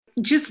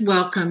just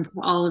welcome to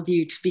all of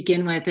you to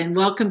begin with, and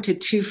welcome to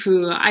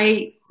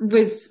Tufu.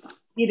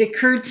 It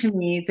occurred to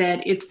me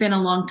that it's been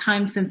a long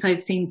time since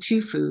I've seen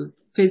Tufu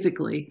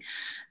physically.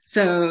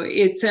 So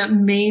it's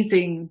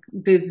amazing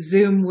the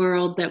Zoom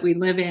world that we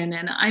live in.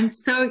 And I'm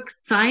so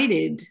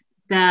excited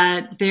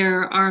that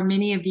there are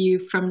many of you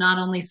from not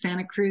only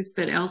Santa Cruz,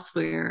 but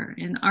elsewhere.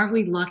 And aren't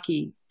we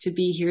lucky to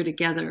be here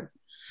together?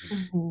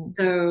 Mhm.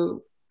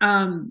 So,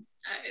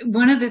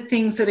 one of the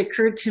things that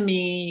occurred to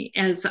me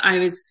as I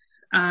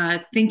was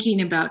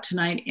thinking about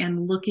tonight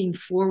and looking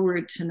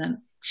forward to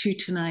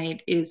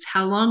tonight is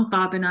how long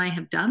Bob and I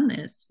have done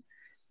this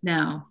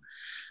now.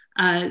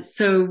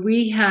 So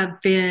we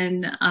have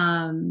been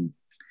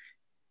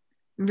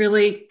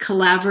really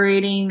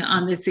collaborating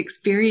on this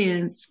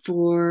experience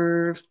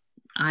for,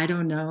 I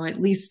don't know,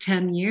 at least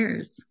 10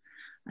 years,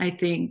 I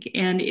think.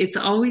 And it's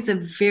always a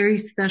very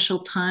special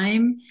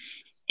time.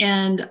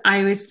 And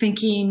I was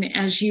thinking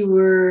as you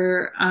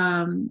were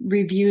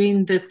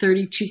reviewing the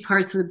 32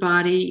 parts of the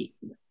body,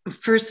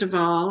 first of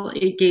all,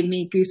 it gave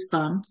me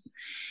goosebumps.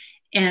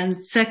 And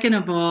second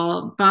of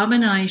all, Bob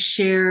and I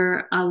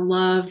share a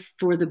love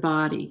for the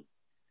body.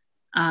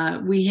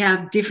 We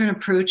have different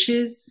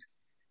approaches,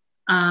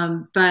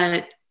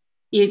 but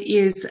it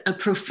is a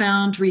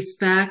profound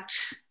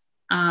respect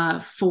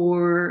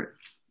for,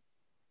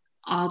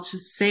 I'll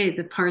just say,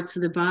 the parts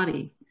of the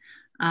body.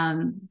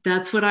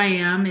 That's what I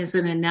am as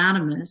an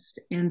anatomist.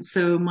 And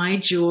so my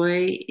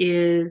joy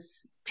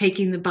is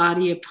taking the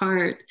body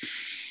apart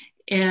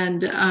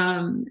and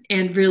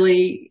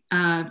really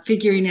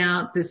figuring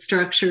out the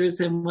structures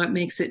and what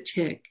makes it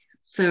tick.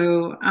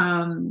 So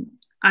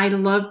I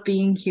love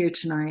being here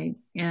tonight.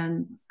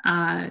 And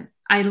I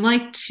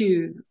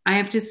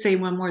have to say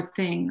one more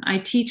thing. I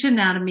teach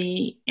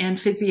anatomy and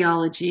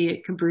physiology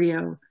at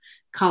Cabrillo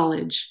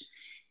College.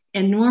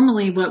 And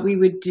normally what we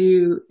would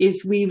do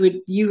is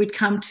you would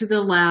come to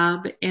the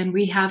lab and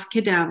we have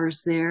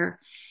cadavers there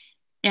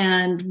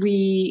and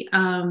we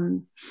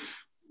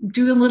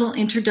do a little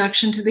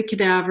introduction to the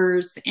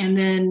cadavers. And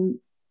then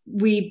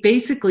we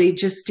basically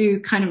just do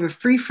kind of a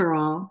free for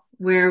all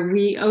where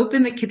we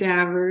open the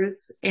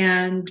cadavers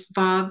and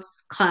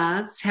Bob's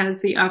class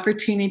has the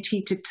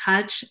opportunity to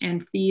touch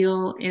and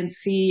feel and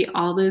see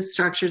all those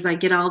structures. I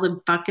get all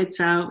the buckets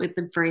out with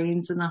the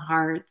brains and the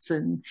hearts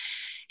and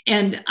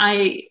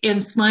I am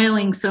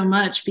smiling so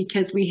much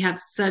because we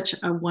have such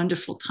a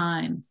wonderful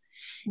time.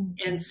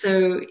 And Mhm.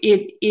 so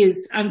it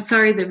is, I'm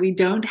sorry that we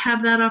don't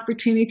have that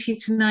opportunity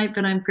tonight,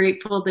 but I'm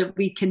grateful that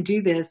we can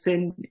do this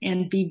and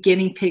be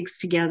guinea pigs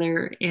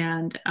together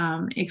and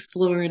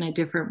explore in a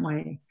different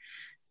way.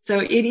 So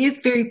it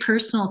is very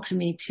personal to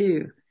me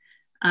too.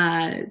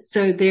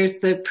 So there's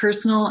the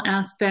personal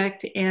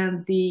aspect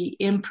and the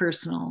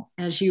impersonal,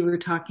 as you were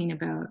talking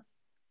about.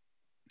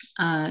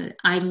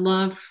 I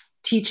love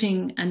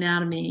teaching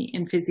anatomy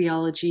and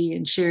physiology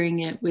and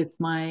sharing it with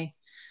my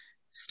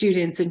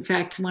students. In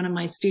fact, one of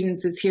my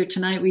students is here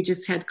tonight. We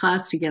just had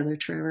class together,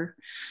 Trevor.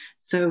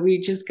 So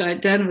we just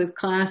got done with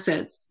class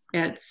at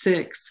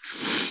 6.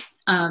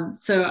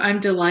 So I'm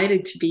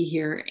delighted to be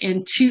here.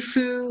 And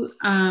Tufu,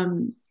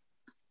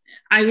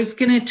 I was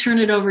going to turn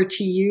it over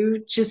to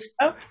you just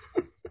Oh,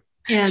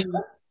 and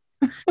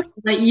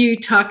let you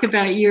talk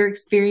about your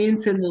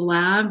experience in the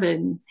lab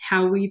and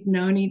how we've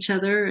known each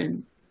other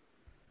and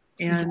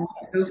go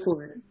yes.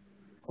 for it.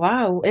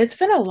 Wow, it's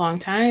been a long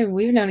time.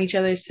 We've known each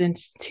other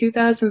since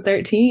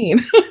 2013.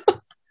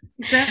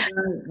 Is that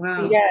right?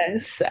 Wow.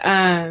 Yes.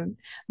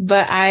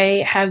 But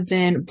I have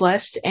been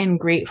blessed and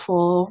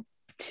grateful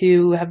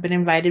to have been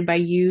invited by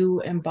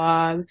you and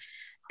Bob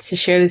to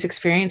share this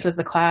experience with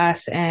the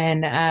class.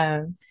 And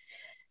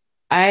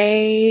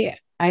I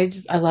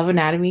love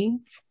anatomy.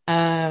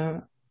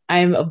 I'm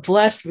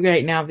blessed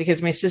right now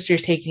because my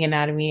sister's taking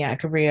anatomy at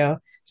Cabrillo.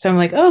 So I'm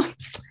like, oh,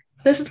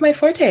 this is my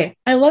forte.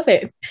 I love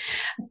it.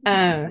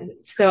 The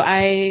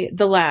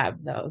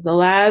lab though, the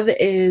lab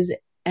is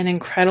an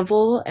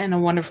incredible and a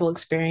wonderful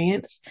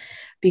experience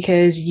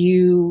because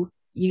you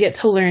get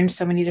to learn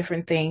so many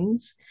different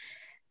things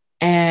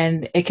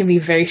and it can be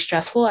very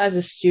stressful as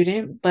a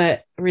student,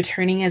 but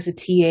returning as a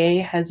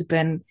TA has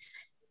been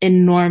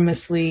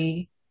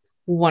enormously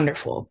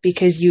wonderful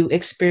because you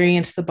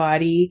experience the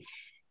body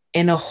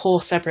in a whole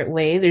separate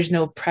way. There's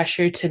no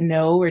pressure to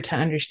know or to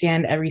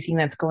understand everything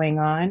that's going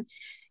on.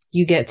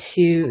 You get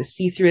to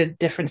see through a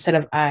different set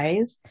of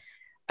eyes.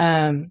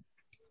 Um,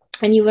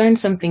 and you learn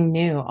something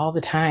new all the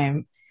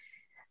time.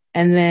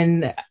 And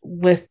then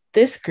with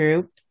this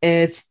group,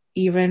 it's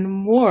even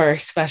more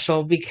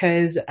special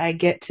because I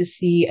get to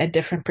see a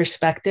different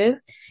perspective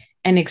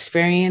and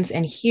experience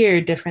and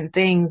hear different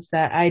things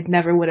that I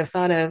never would have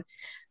thought of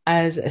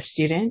as a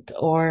student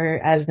or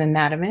as an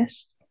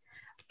anatomist.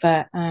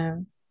 But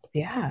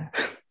yeah,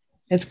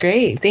 it's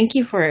great. Thank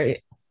you for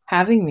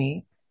having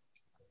me.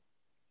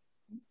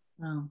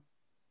 Wow.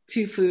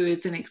 Tufu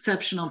is an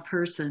exceptional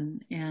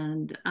person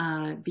and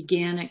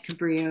began at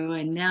Cabrillo,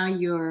 and now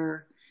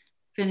you're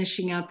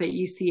finishing up at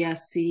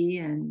UCSC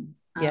and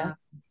Yes.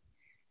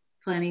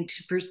 planning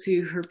to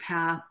pursue her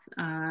path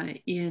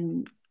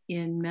in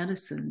in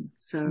medicine.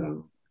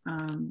 So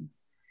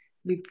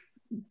we've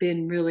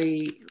been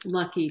really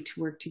lucky to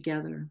work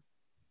together.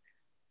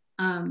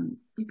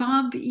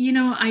 Bob,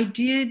 I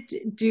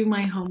did do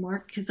my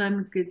homework because I'm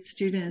a good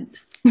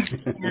student.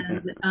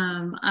 And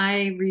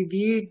I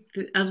reviewed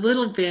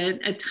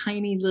a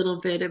tiny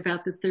little bit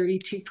about the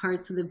 32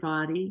 parts of the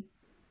body.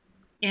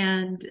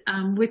 And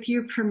with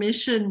your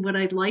permission, what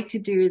I'd like to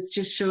do is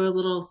just show a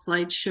little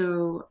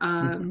slideshow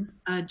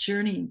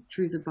journey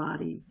through the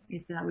body,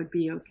 if that would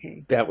be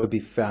okay. That would be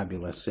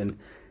fabulous. And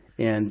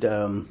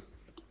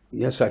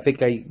yes, I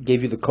think I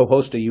gave you the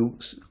co-host. Are you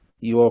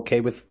okay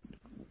with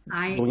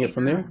doing it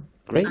from there?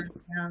 Great.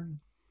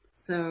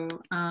 So,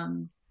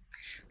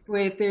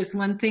 boy, if there's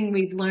one thing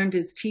we've learned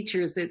as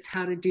teachers, it's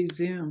how to do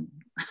Zoom.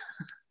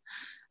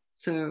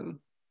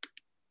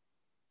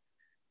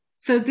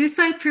 So this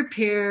I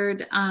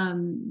prepared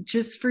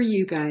just for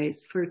you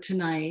guys for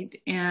tonight.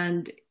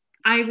 And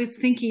I was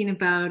thinking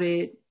about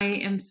it. I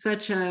am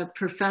such a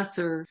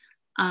professor,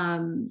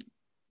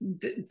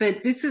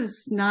 but this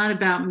is not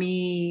about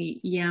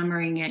me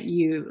yammering at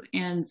you.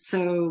 And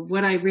so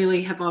what I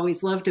really have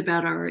always loved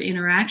about our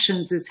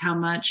interactions is how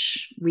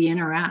much we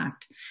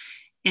interact.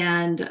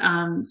 And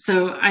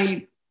so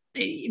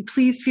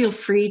please feel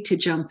free to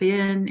jump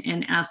in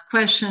and ask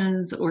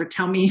questions or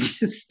tell me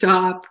to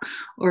stop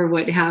or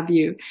what have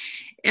you.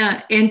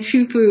 And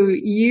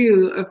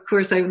Tufu, of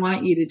course, I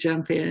want you to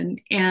jump in.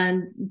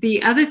 And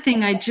the other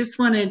thing I just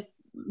want to,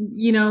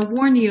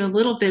 warn you a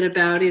little bit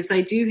about is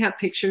I do have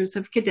pictures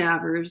of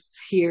cadavers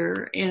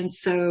here. And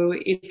so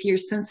if you're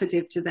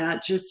sensitive to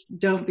that, just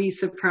don't be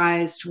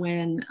surprised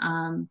when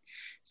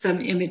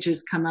some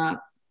images come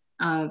up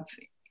of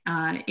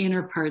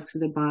inner parts of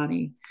the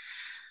body.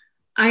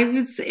 I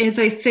was, as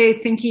I say,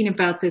 thinking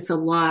about this a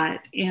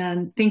lot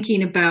and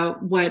thinking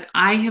about what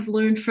I have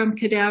learned from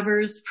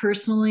cadavers.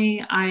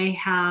 Personally, I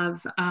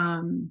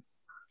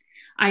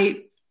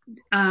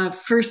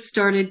first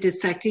started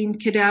dissecting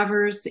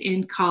cadavers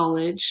in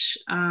college.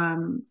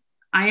 I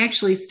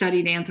actually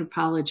studied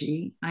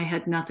anthropology. I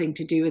had nothing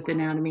to do with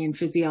anatomy and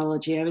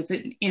physiology. I was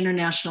in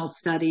international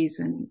studies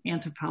and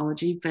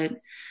anthropology, but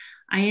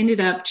I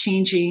ended up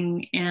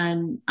changing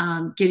and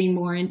getting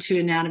more into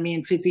anatomy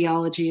and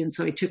physiology. And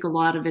so I took a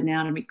lot of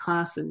anatomy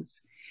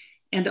classes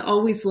and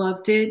always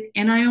loved it.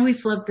 And I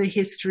always loved the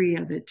history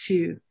of it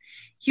too.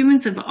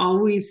 Humans have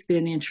always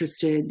been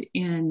interested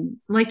in,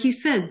 like you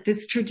said,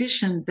 this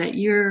tradition that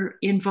you're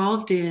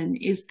involved in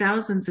is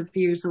thousands of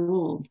years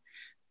old.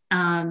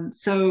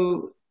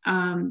 So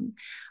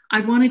I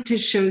wanted to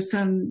show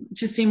some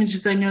just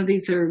images. I know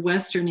these are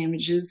Western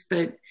images,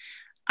 but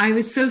I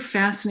was so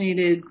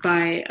fascinated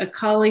by a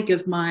colleague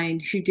of mine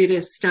who did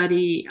a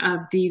study of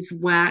these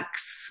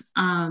wax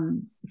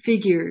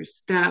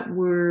figures that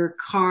were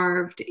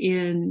carved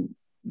in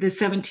the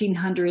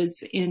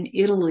 1700s in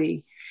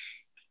Italy.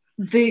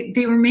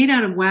 They were made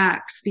out of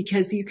wax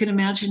because you can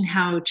imagine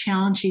how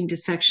challenging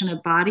dissection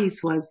of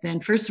bodies was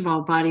then. First of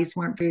all, bodies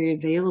weren't very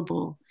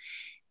available.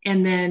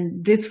 And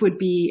then this would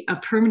be a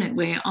permanent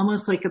way,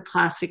 almost like a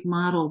plastic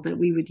model that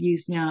we would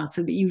use now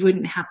so that you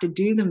wouldn't have to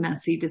do the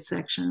messy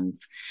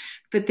dissections.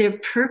 But they're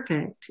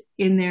perfect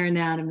in their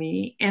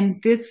anatomy.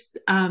 And this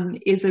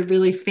is a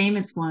really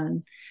famous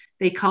one.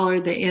 They call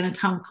her the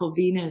anatomical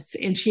Venus,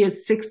 and she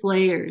has 6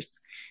 layers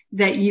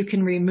that you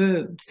can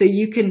remove. So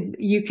you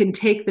can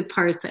take the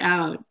parts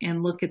out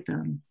and look at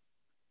them.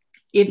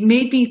 It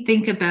made me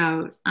think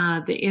about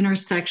the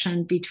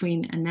intersection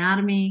between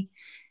anatomy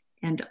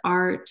and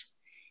art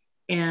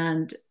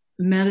and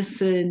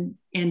medicine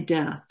and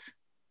death,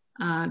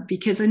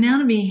 because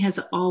anatomy has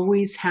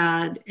always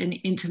had an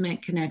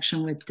intimate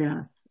connection with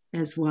death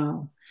as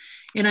well.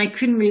 And I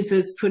couldn't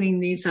resist putting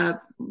these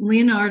up.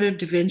 Leonardo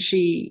da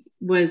Vinci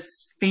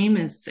was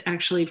famous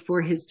actually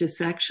for his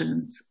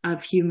dissections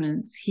of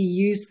humans. He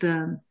used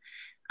them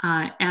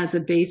as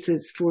a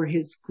basis for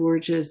his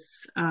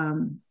gorgeous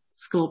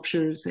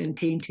sculptures and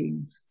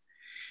paintings.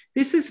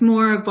 This is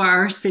more of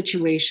our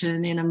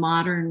situation in a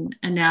modern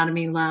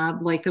anatomy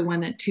lab, like the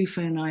one that Tufu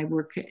and I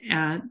work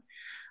at.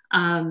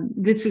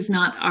 This is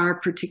not our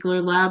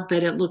particular lab,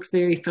 but it looks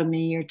very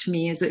familiar to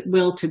me, as it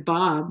will to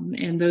Bob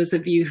and those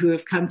of you who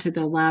have come to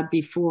the lab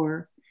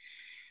before.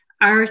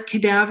 Our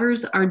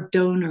cadavers are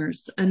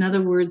donors. In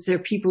other words, they're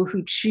people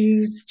who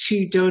choose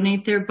to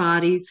donate their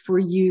bodies for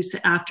use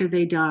after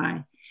they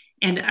die.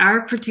 And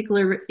our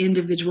particular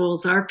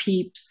individuals, our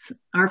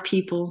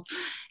people,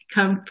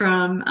 come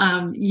from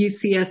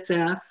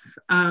UCSF,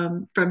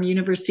 from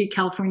University of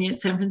California at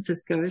San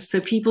Francisco.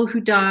 So people who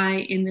die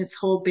in this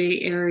whole Bay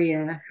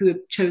Area who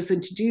have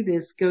chosen to do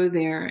this go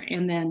there,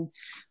 and then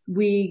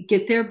we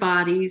get their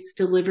bodies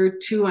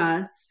delivered to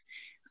us.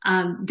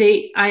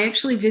 I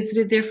actually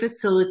visited their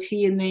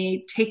facility, and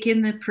they take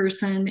in the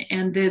person,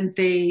 and then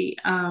they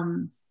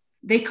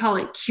call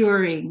it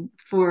curing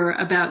for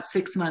about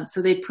 6 months.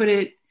 So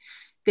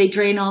they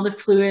drain all the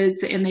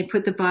fluids, and they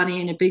put the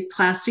body in a big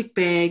plastic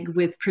bag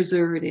with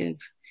preservative.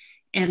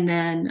 And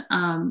then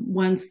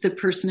once the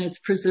person is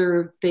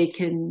preserved, they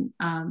can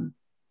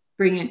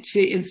bring it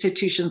to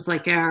institutions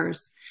like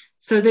ours.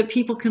 so that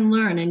people can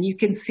learn. And you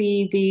can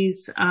see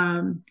these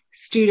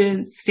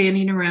students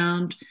standing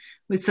around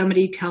with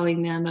somebody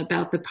telling them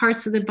about the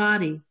parts of the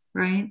body,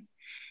 right?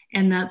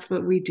 And that's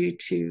what we do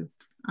too.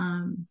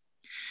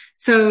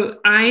 So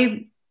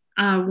I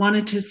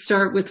wanted to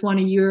start with one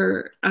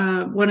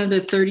of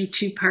the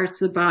 32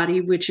 parts of the body,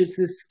 which is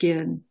the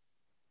skin.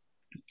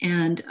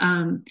 And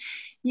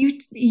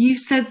you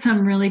said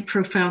some really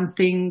profound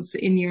things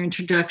in your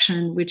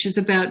introduction, which is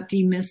about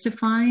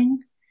demystifying,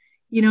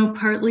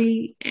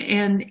 partly,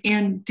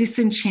 and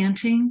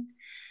disenchanting.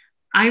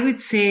 I would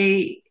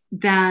say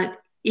that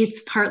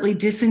it's partly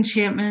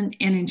disenchantment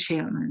and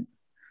enchantment.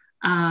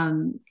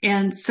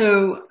 And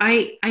so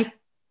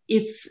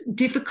it's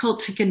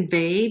difficult to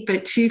convey,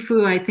 but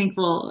Tufu, I think,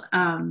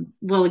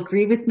 will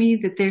agree with me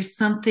that there's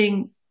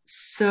something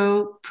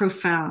so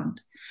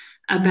profound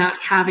about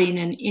having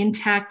an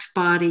intact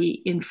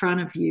body in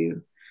front of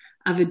you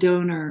of a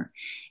donor.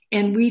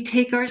 And we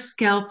take our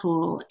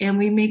scalpel and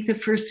we make the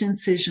first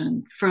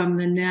incision from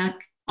the neck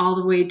all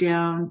the way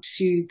down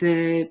to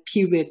the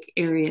pubic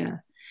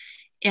area.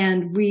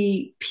 And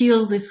we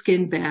peel the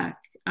skin back,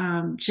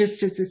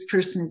 just as this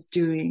person is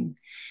doing.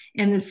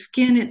 And the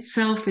skin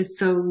itself is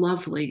so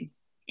lovely.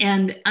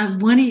 And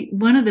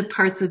one of the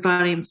parts of the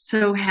body I'm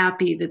so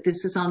happy that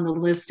this is on the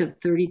list of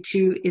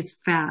 32 is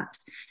fat,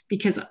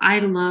 because I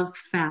love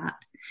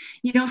fat.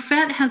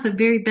 Fat has a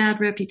very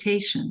bad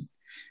reputation,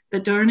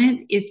 but darn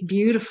it, it's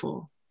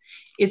beautiful.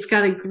 It's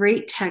got a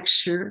great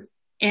texture,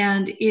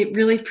 and it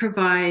really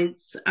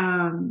provides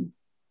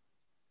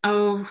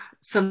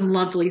some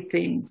lovely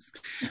things.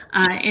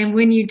 And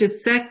when you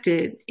dissect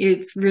it,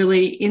 it's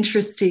really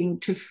interesting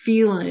to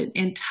feel it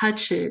and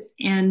touch it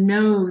and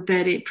know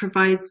that it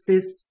provides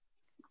this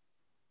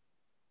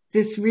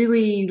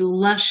really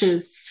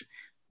luscious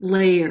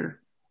layer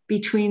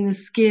between the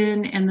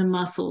skin and the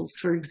muscles,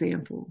 for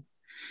example.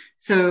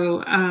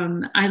 So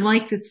I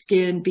like the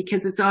skin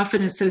because it's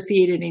often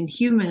associated in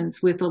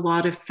humans with a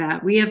lot of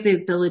fat. We have the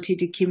ability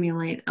to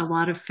accumulate a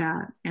lot of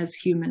fat as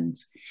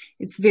humans.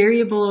 It's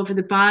variable over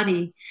the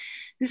body.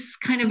 This is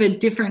kind of a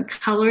different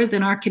color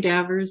than our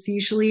cadavers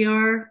usually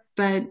are,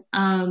 but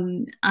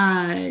the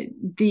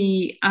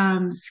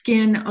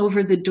skin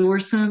over the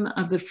dorsum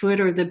of the foot,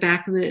 or the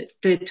back of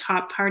the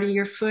top part of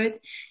your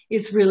foot,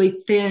 is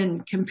really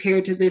thin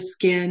compared to the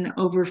skin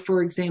over,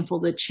 for example,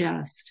 the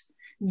chest.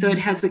 So it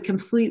has a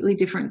completely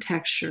different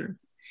texture.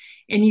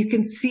 And you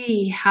can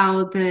see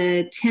how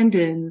the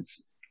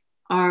tendons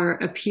are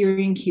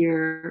appearing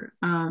here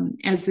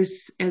as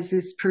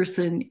this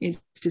person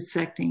is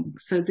dissecting.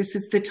 So this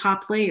is the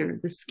top layer,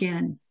 the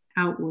skin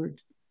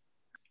outward.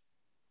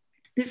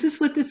 This is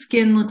what the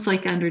skin looks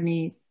like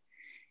underneath.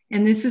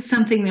 And this is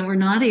something that we're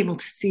not able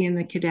to see in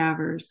the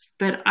cadavers.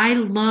 But I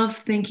love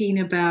thinking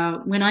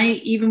about, when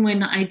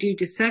I do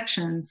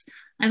dissections,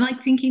 I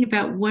like thinking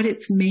about what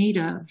it's made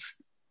of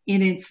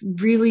in its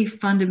really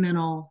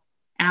fundamental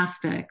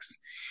aspects.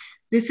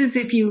 This is,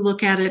 if you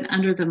look at it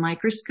under the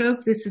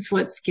microscope, this is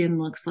what skin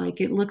looks like.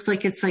 It looks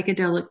like a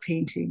psychedelic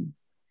painting.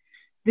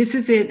 This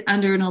is it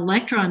under an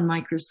electron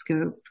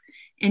microscope,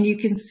 and you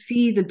can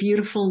see the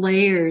beautiful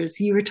layers.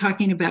 You were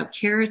talking about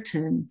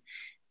keratin.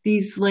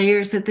 These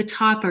layers at the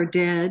top are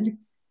dead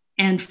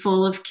and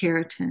full of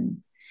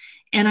keratin.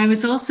 And I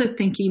was also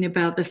thinking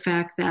about the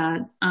fact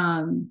that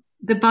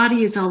the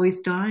body is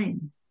always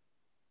dying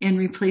and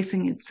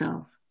replacing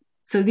itself.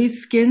 So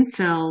these skin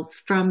cells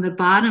from the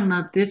bottom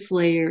of this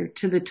layer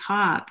to the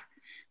top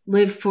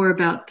live for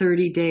about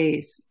 30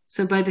 days.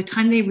 So by the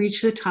time they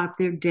reach the top,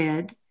 they're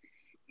dead.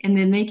 And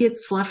then they get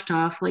sloughed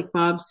off, like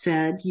Bob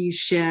said. You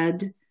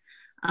shed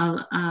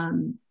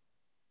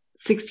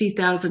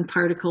 60,000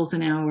 particles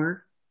an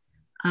hour,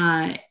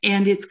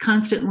 and it's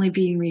constantly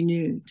being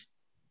renewed.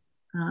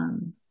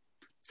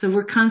 So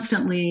we're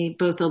constantly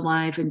both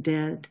alive and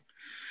dead.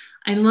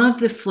 I love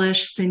the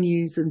flesh,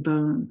 sinews, and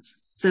bones.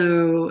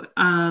 So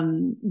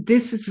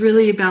this is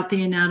really about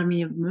the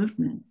anatomy of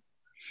movement.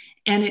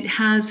 And it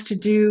has to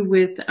do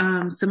with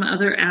some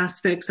other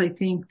aspects, I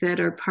think,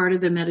 that are part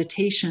of the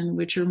meditation,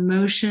 which are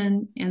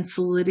motion and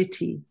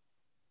solidity.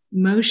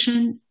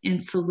 Motion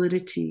and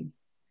solidity.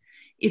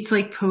 It's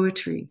like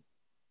poetry.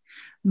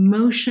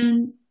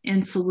 Motion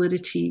and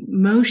solidity.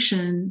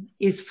 Motion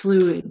is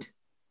fluid.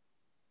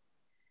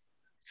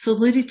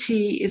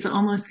 Solidity is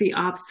almost the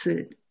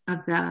opposite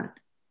of that.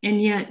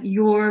 And yet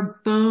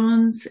your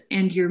bones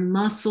and your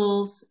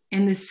muscles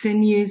and the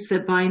sinews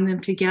that bind them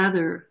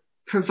together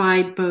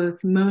provide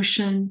both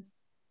motion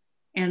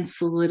and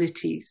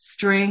solidity,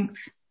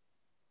 strength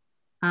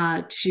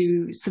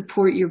to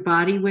support your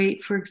body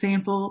weight, for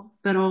example,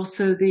 but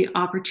also the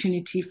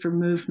opportunity for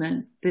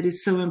movement that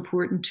is so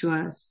important to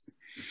us.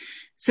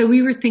 So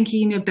we were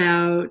thinking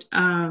about,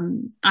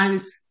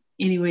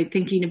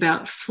 thinking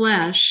about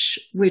flesh,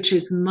 which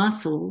is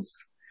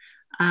muscles.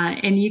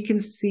 And you can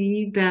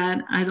see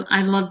that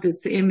I love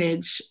this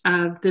image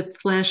of the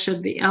flesh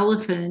of the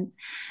elephant,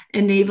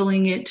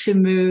 enabling it to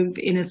move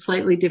in a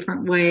slightly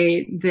different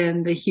way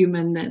than the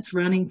human that's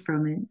running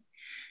from it.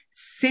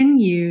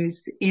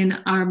 Sinews in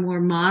our more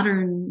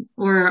modern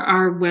or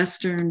our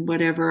Western,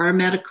 whatever, our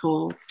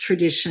medical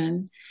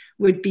tradition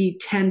would be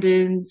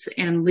tendons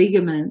and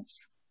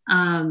ligaments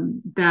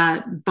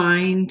that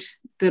bind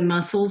the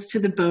muscles to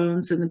the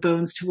bones and the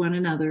bones to one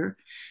another.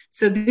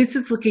 So this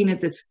is looking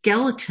at the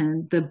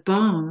skeleton, the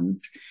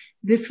bones.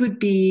 This would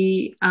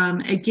be,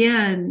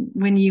 again,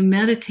 when you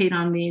meditate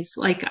on these,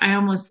 like I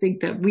almost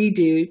think that we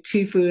do,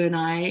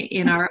 Tufumoena'i,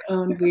 in our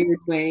own weird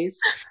ways.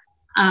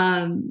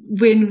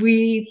 When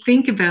we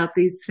think about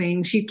these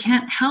things, you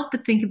can't help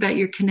but think about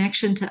your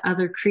connection to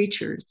other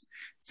creatures.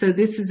 So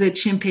this is a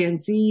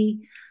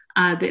chimpanzee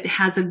that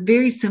has a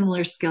very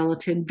similar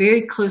skeleton,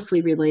 very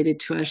closely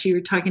related to us. You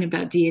were talking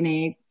about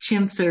DNA.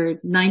 Chimps are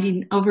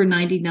over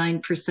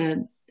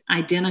 99%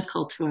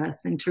 identical to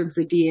us in terms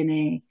of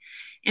DNA.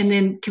 And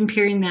then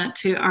comparing that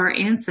to our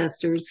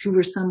ancestors who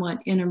were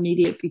somewhat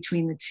intermediate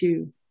between the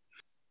two.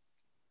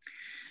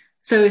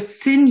 So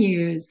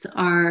sinews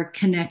are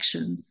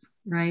connections,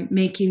 right?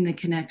 Making the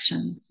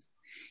connections.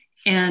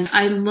 And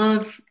I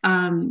love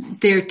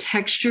their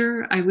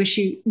texture. I wish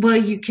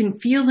you can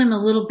feel them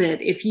a little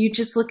bit. If you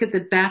just look at the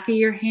back of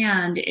your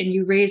hand and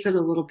you raise it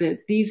a little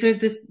bit, these are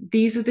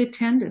the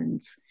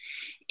tendons.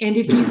 And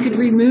if you could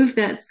remove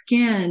that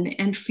skin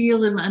and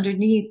feel them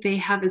underneath, they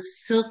have a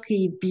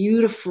silky,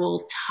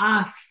 beautiful,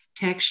 tough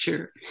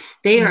texture.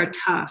 They are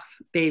tough,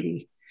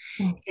 baby.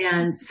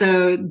 And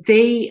so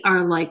they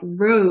are like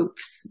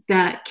ropes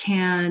that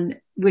can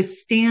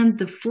withstand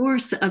the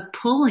force of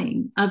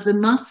pulling of the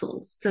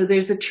muscles. So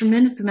there's a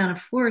tremendous amount of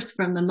force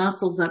from the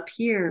muscles up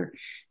here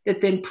that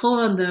then pull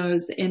on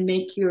those and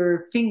make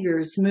your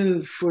fingers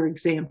move, for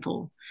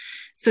example.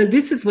 So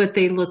this is what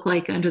they look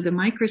like under the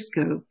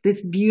microscope,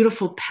 this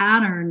beautiful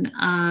pattern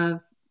of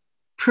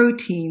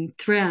protein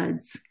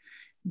threads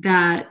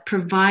that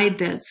provide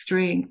that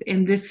strength.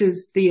 And this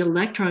is the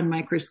electron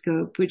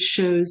microscope, which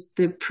shows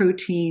the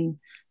protein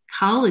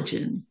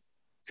collagen.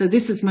 So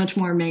this is much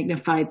more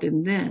magnified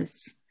than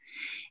this.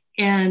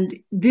 And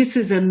this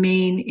is a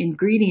main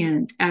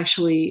ingredient,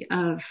 actually,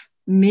 of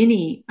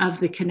many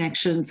of the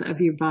connections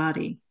of your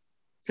body.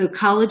 So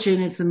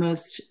collagen is the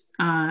most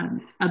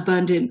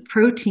abundant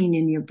protein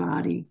in your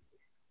body,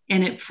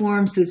 and it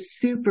forms this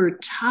super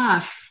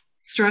tough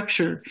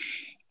structure.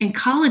 And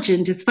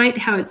collagen, despite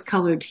how it's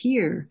colored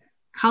here,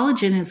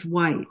 collagen is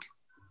white.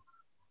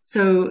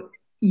 So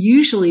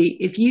usually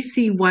if you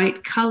see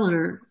white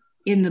color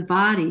in the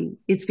body,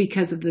 it's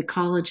because of the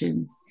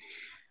collagen.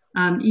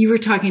 You were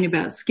talking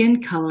about skin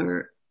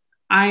color.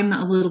 I'm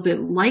a little bit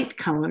light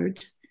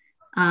colored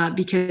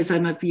because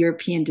I'm of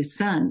European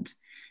descent.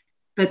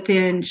 But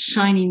then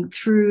shining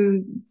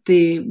through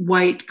the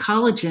white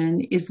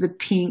collagen is the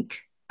pink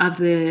of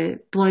the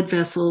blood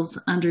vessels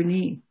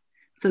underneath.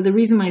 So the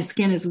reason my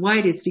skin is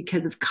white is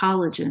because of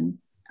collagen.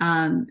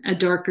 A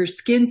darker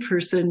skinned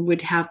person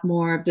would have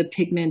more of the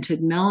pigmented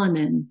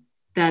melanin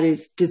that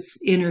is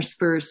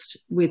interspersed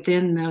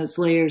within those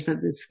layers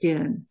of the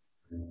skin.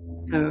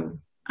 So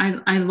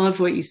I love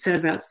what you said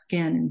about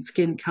skin and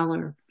skin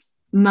color.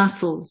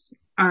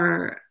 Muscles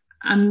are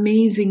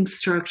amazing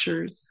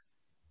structures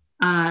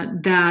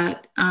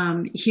that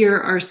here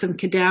are some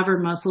cadaver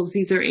muscles.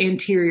 These are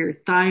anterior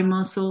thigh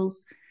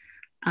muscles.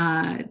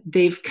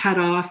 They've cut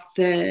off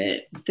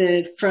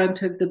the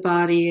front of the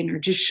body and are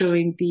just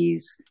showing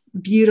these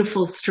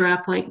beautiful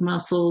strap-like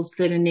muscles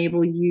that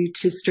enable you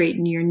to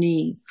straighten your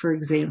knee, for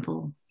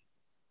example.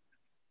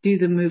 Do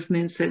the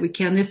movements that we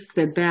can. This is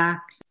the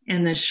back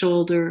and the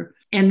shoulder.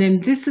 And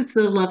then this is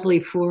the lovely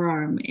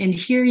forearm. And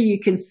here you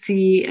can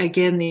see,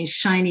 again, these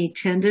shiny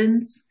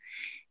tendons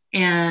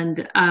and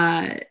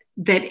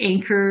that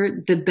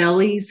anchor the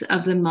bellies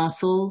of the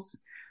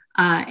muscles.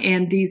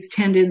 And these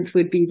tendons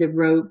would be the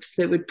ropes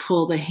that would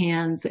pull the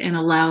hands and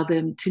allow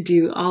them to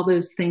do all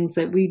those things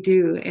that we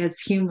do as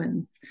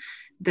humans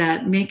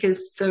that make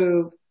us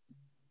so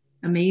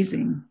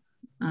amazing.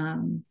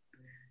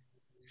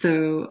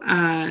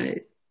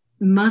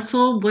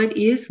 Muscle, what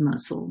is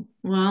muscle?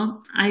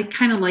 Well, I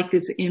kind of like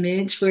this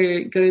image where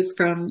it goes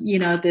from,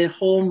 the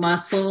whole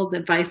muscle,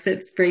 the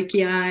biceps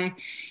brachii,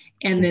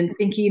 and then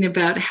thinking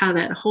about how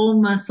that whole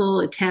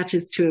muscle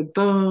attaches to a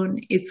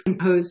bone. It's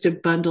composed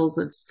of bundles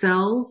of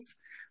cells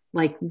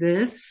like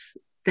this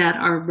that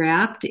are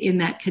wrapped in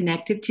that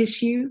connective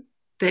tissue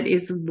that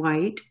is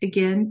white,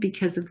 again,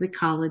 because of the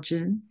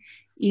collagen.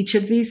 Each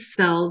of these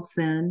cells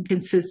then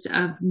consist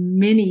of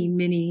many,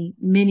 many,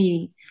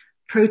 many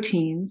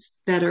proteins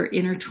that are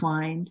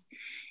intertwined.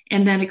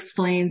 And that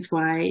explains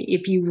why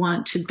if you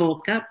want to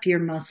bulk up your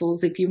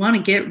muscles, if you want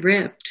to get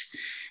ripped,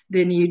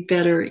 then you'd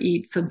better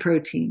eat some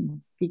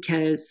protein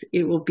because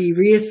it will be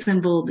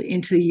reassembled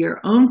into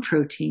your own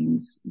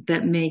proteins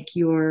that make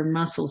your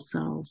muscle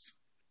cells.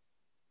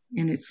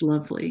 And it's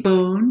lovely.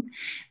 Bone.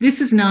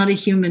 This is not a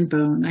human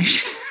bone.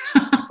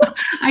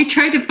 I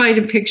tried to find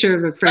a picture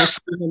of a fresh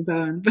human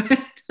bone, but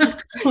there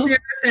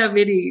aren't that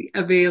many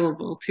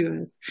available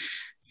to us.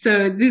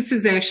 So this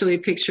is actually a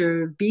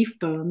picture of beef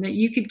bone that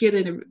you could get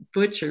at a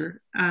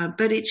butcher,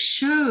 but it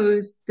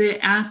shows the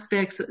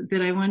aspects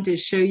that I wanted to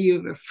show you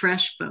of a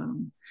fresh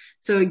bone.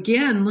 So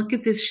again, look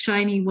at this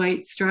shiny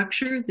white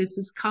structure. This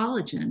is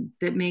collagen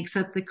that makes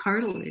up the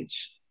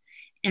cartilage.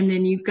 And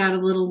then you've got a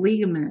little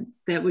ligament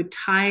that would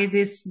tie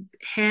this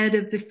head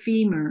of the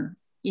femur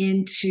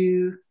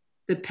into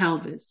the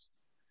pelvis.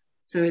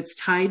 So it's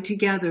tied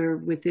together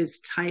with this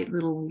tight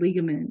little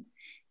ligament.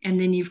 And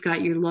then you've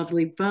got your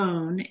lovely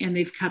bone, and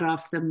they've cut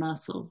off the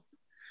muscle.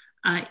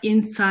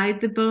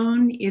 Inside the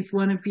bone is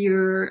one of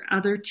your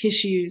other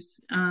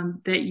tissues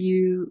that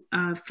you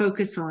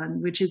focus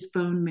on, which is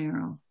bone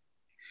marrow.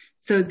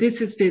 So this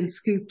has been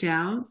scooped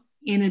out.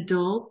 In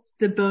adults,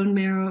 the bone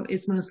marrow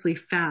is mostly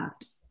fat.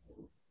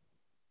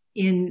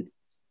 In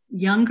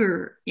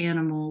younger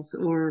animals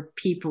or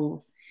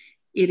people,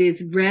 it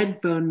is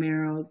red bone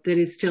marrow that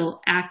is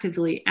still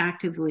actively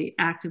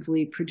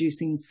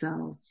producing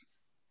cells.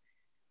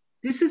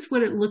 This is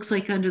what it looks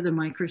like under the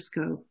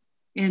microscope,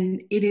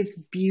 and it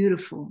is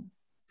beautiful.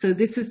 So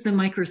this is the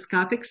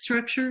microscopic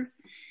structure.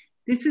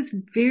 This is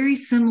very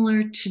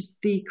similar to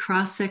the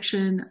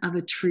cross-section of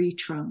a tree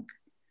trunk.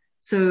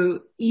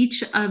 So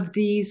each of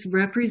these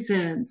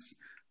represents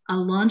a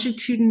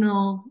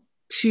longitudinal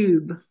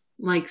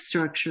tube-like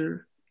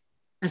structure,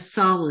 a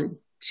solid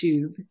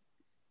tube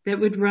that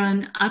would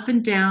run up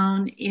and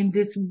down in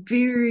this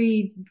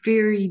very,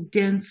 very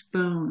dense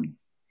bone.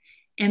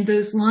 And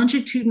those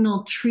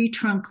longitudinal tree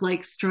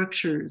trunk-like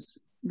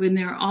structures, when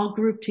they're all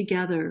grouped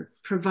together,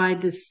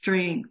 provide the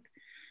strength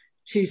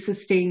to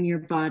sustain your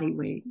body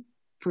weight,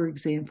 for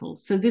example.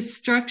 So this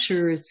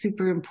structure is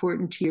super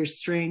important to your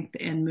strength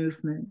and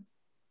movement.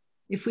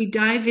 If we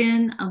dive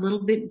in a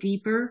little bit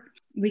deeper,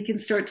 we can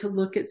start to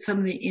look at some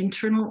of the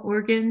internal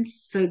organs.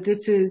 So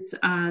this is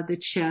the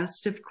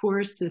chest, of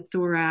course, the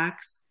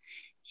thorax.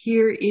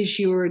 Here is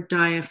your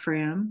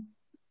diaphragm,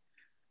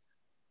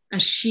 a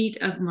sheet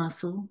of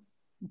muscle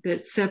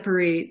that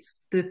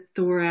separates the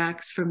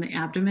thorax from the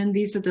abdomen.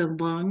 These are the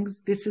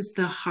lungs. This is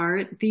the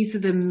heart. These are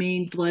the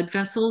main blood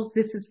vessels.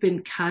 This has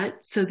been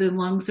cut. So the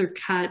lungs are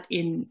cut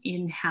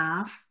in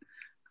half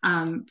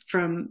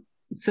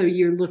so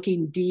you're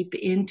looking deep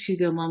into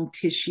the lung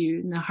tissue,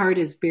 and the heart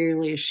is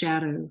barely a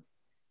shadow.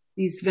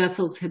 These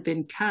vessels have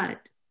been cut.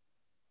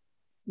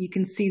 You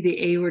can see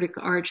the aortic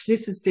arch.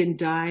 This has been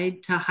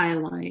dyed to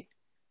highlight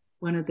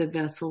one of the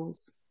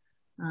vessels.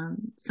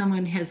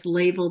 Someone has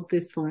labeled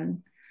this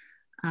one,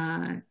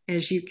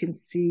 as you can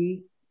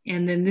see.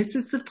 And then this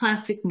is the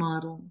plastic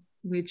model,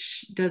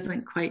 which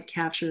doesn't quite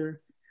capture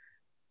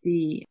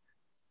the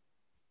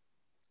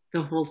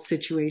whole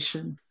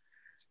situation.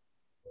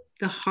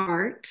 The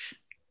heart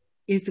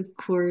is, of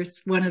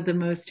course, one of the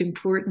most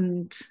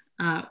important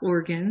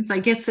organs. I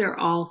guess they're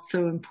all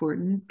so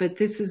important, but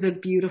this is a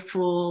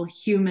beautiful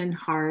human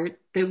heart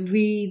that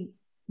we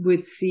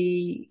would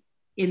see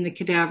in the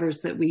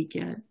cadavers that we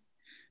get.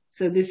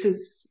 So this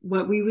is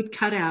what we would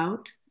cut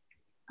out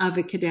of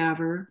a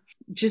cadaver,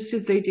 just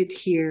as they did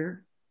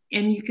here.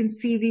 And you can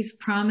see these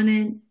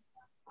prominent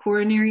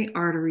coronary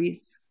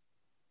arteries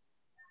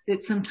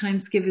that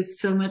sometimes give us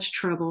so much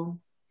trouble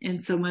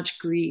and so much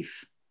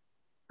grief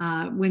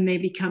when they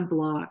become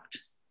blocked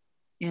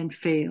and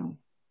fail.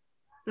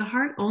 The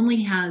heart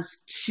only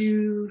has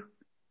two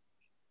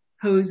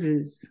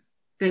hoses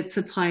that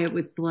supply it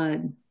with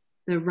blood,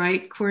 the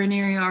right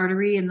coronary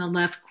artery and the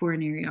left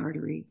coronary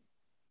artery.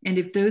 And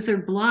if those are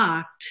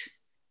blocked,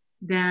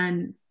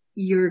 then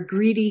your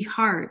greedy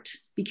heart,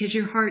 because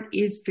your heart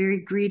is very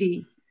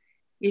greedy,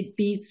 it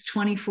beats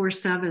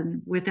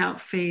 24/7 without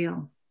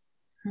fail.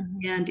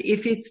 Mm-hmm. And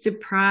if it's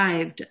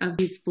deprived of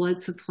these blood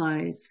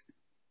supplies,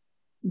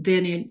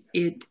 then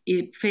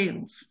it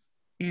fails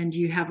and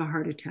you have a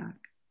heart attack.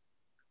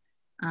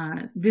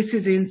 This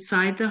is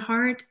inside the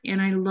heart,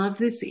 and I love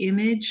this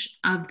image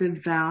of the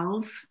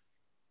valve.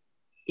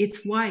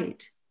 It's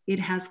white.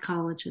 It has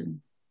collagen.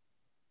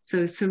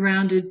 So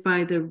surrounded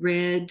by the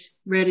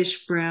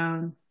reddish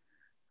brown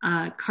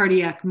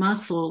cardiac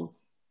muscle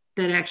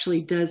that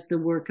actually does the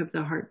work of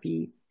the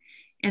heartbeat.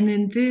 And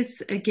then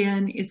this,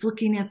 again, is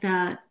looking at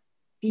that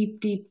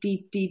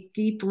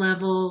deep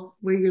level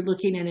where you're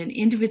looking at an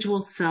individual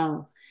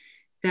cell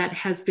that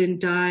has been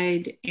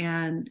dyed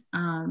and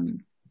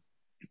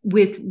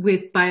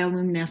with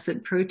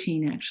bioluminescent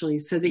protein, actually,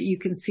 so that you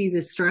can see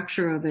the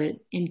structure of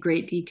it in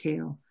great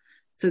detail.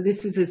 So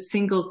this is a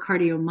single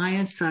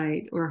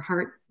cardiomyocyte or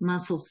heart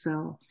muscle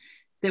cell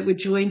that would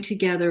join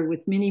together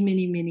with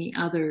many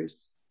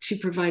others to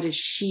provide a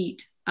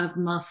sheet of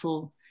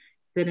muscle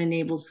that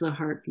enables the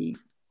heartbeat.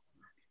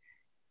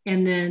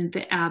 And then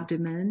the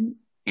abdomen.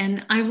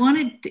 And I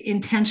wanted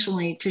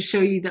intentionally to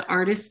show you the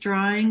artist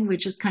drawing,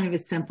 which is kind of a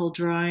simple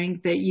drawing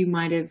that you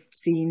might have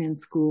seen in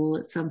school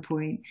at some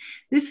point.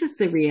 This is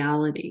the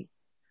reality.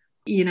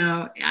 You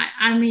know,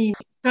 I mean,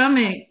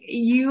 stomach,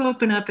 you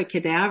open up a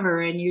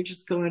cadaver and you're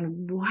just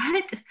going,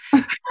 what?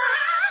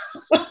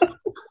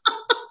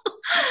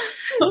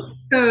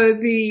 So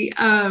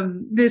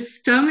the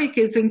stomach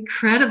is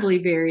incredibly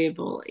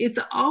variable. It's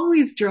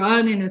always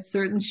drawn in a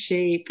certain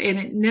shape and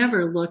it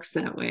never looks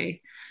that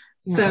way.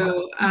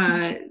 So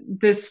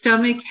the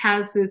stomach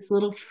has this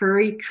little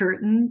furry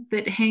curtain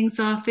that hangs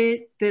off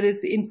it that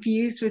is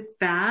infused with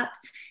fat.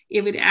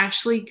 It would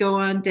actually go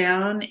on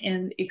down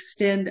and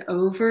extend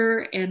over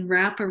and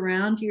wrap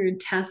around your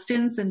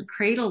intestines and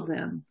cradle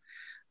them,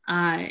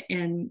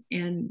 and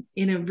in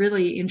a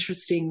really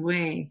interesting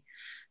way.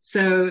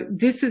 So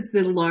this is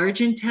the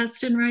large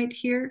intestine right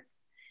here.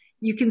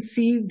 You can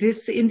see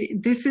this.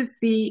 This is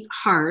the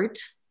heart.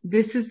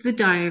 This is the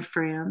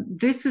diaphragm.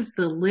 This is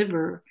the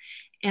liver.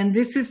 And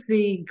this is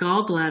the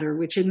gallbladder,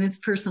 which in this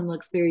person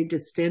looks very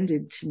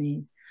distended to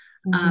me.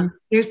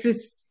 There's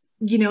this,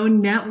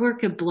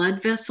 network of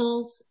blood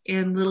vessels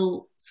and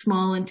little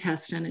small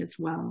intestine as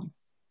well.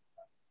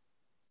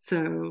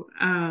 So,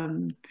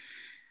 and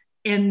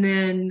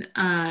then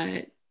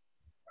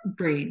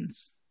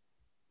brains.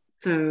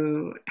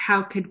 So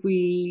how could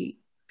we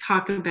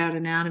talk about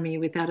anatomy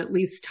without at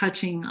least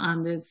touching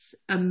on this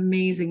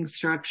amazing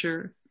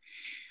structure?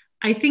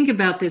 I think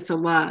about this a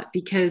lot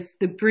because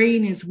the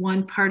brain is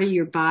one part of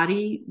your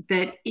body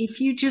that if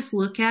you just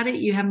look at it,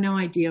 you have no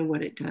idea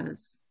what it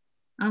does.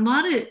 A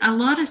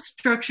lot of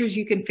structures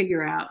you can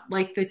figure out,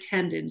 like the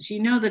tendons.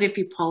 You know that if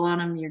you pull on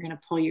them, you're going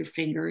to pull your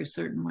finger a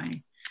certain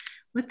way.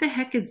 What the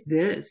heck is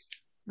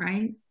this,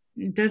 right?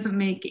 It doesn't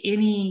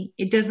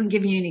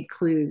give you any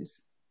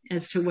clues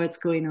as to what's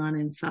going on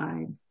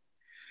inside.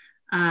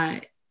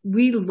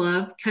 We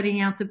love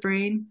cutting out the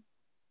brain.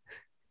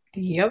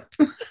 Yep.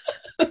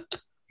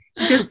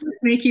 Does this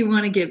make you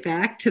want to get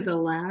back to the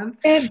lab?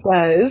 It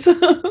does.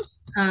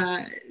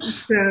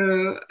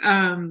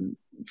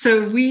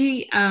 So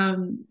we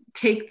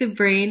take the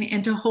brain,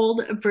 and to hold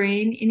a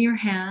brain in your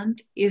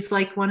hand is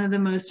like one of the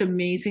most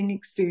amazing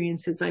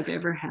experiences I've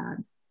ever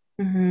had.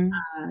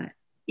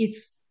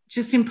 It's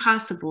just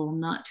impossible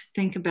not to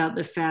think about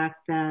the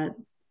fact that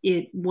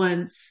it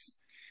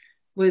once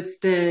was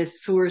the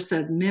source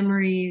of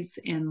memories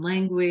and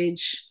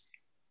language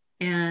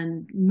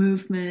and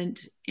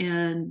movement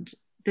and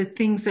the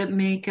things that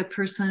make a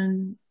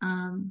person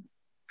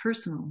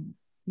personal,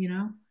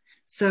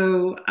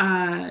 So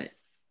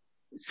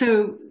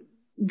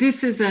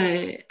this is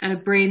a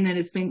brain that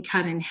has been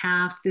cut in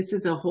half. This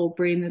is a whole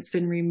brain that's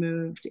been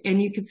removed.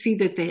 And you can see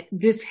that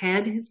this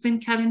head has been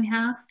cut in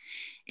half.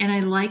 And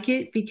I like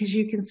it because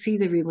you can see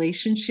the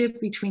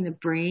relationship between the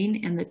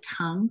brain and the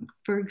tongue,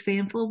 for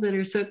example, that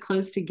are so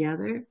close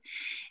together.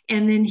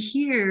 And then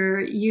here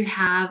you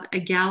have a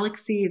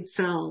galaxy of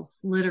cells,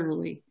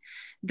 literally,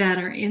 that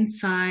are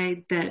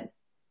inside that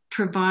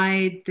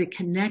provide the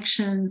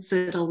connections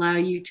that allow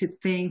you to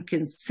think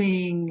and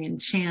sing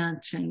and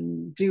chant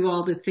and do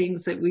all the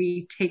things that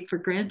we take for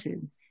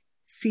granted.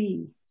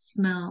 See,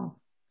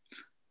 smell,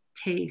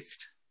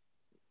 taste,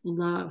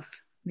 love,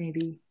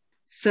 maybe.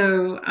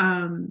 So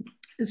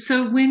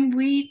when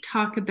we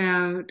talk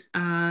about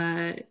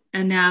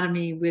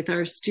anatomy with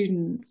our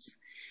students,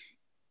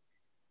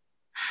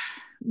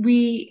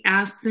 we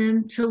ask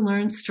them to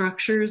learn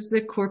structures,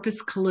 the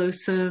corpus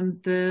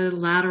callosum, the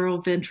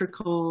lateral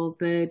ventricle,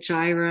 the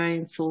gyri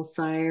and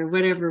sulci, or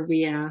whatever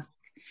we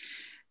ask.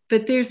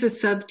 But there's a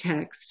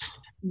subtext,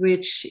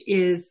 which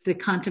is the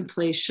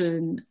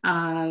contemplation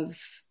of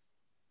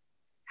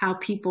how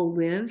people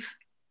live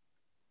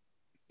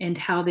and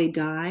how they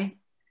die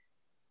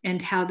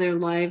and how their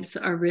lives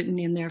are written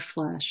in their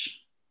flesh.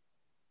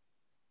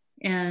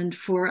 And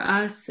for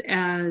us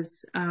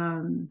as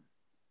I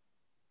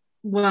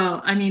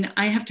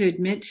have to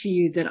admit to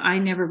you that I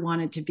never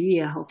wanted to be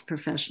a health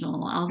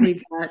professional. I'll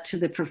leave that to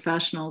the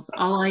professionals.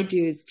 All I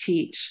do is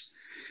teach.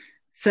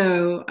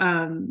 So,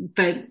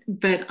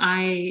 but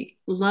I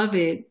love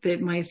it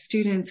that my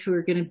students who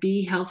are going to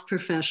be health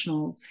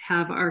professionals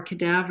have our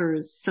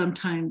cadavers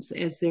sometimes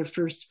as their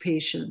first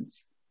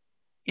patients.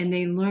 And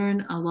they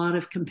learn a lot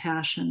of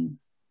compassion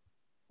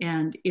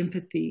and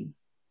empathy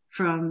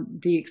from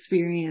the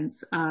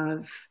experience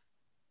of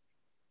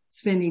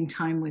spending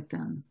time with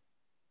them.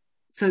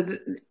 So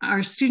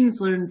our students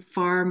learn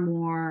far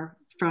more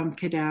from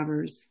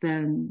cadavers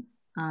than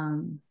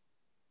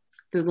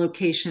the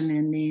location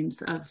and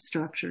names of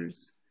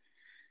structures.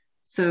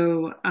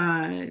 So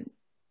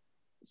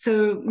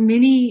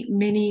many,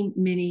 many,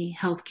 many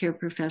healthcare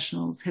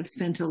professionals have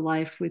spent a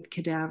life with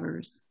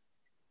cadavers.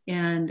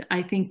 And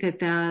I think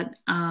that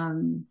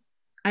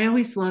I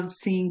always love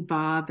seeing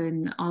Bob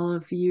and all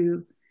of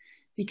you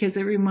because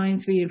it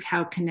reminds me of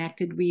how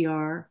connected we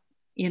are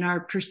in our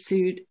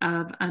pursuit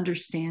of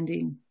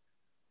understanding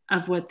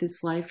of what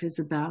this life is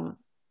about.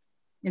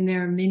 And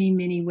there are many,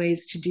 many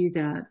ways to do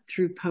that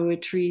through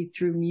poetry,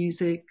 through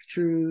music,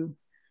 through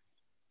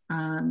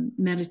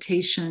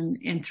meditation,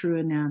 and through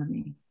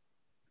anatomy.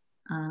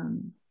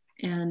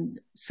 And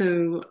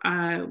so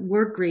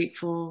we're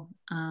grateful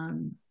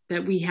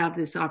that we have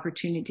this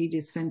opportunity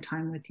to spend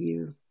time with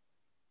you.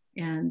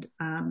 And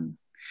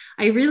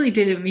I really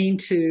didn't mean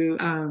to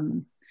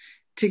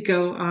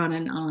go on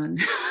and on.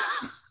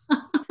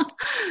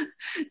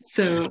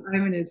 So I'm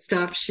going to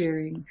stop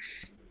sharing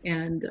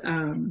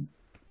and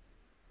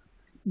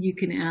you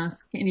can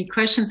ask any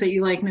questions that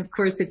you like. And of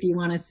course, if you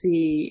want to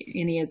see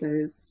any of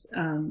those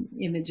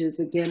images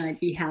again, I'd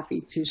be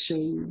happy to show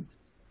you.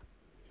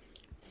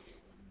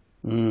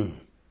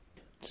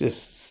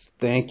 Just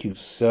thank you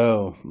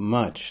so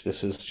much.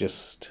 This is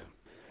just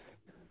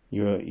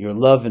your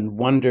love and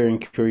wonder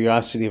and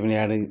curiosity of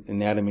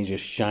anatomy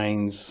just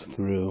shines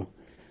through.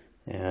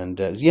 And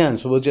and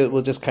so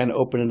we'll just kind of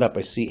open it up.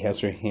 I see has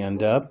her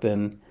hand up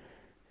and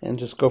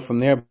just go from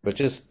there. But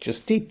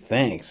just deep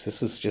thanks.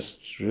 This is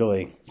just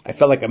really. I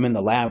felt like I'm in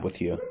the lab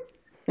with you.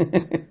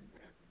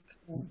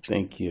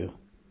 Thank you.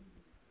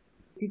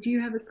 Did you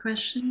have a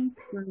question?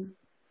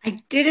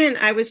 I didn't.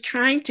 I was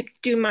trying to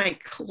do my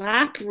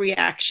clap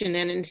reaction,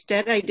 and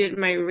instead I did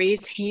my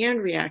raise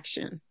hand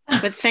reaction.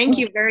 But thank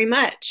you very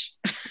much.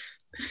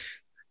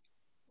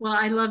 Well,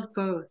 I love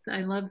both.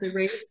 I love the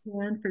raised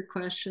hand for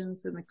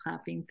questions and the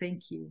clapping.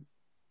 Thank you.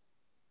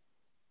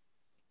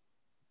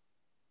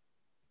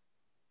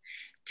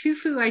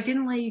 Tufu, I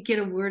didn't let you get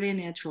a word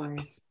in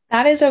edgewise.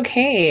 That is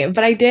okay.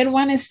 But I did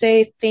want to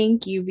say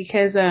thank you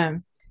because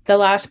the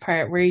last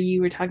part where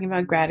you were talking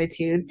about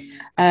gratitude,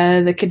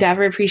 the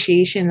cadaver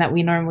appreciation that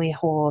we normally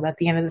hold at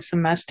the end of the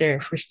semester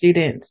for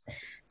students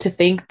to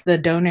thank the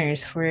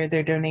donors for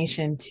their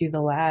donation to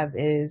the lab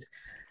is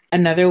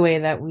another way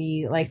that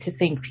we like to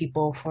thank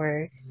people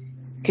for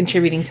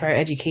contributing to our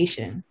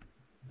education.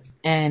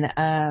 And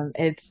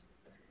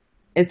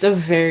it's a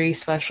very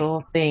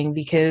special thing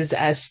because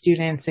as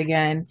students,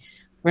 again,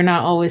 we're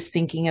not always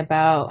thinking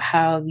about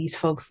how these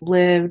folks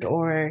lived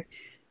or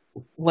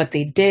what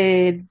they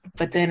did,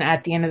 but then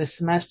at the end of the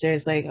semester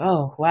it's like,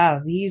 oh wow,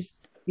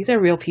 these are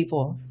real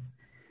people.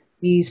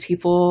 These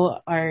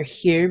people are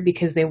here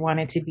because they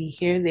wanted to be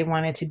here. They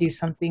wanted to do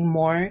something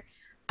more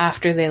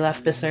after they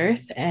left this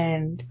earth,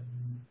 and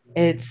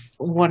it's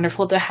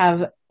wonderful to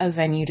have a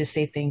venue to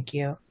say thank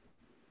you.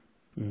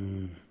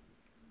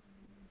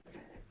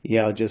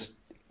 Yeah, I'll just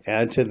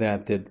add to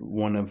that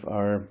one of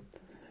our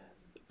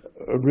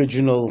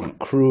original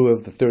crew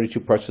of the 32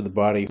 parts of the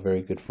body, a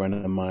very good friend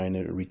of mine,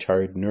 a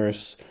retired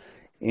nurse,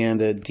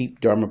 and a deep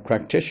Dharma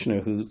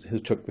practitioner who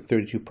took the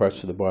 32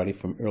 parts of the body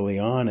from early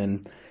on.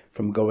 And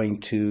from going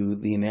to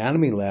the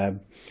anatomy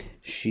lab,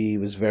 she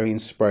was very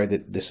inspired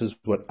that this is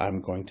what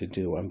I'm going to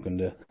do. I'm going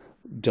to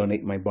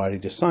donate my body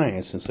to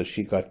science. And so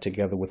she got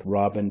together with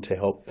Robin to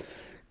help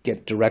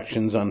get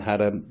directions on how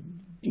to,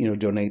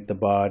 donate the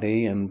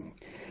body. And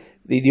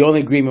the only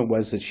agreement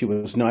was that she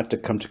was not to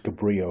come to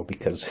Cabrillo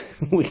because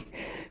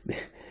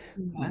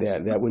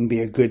that wouldn't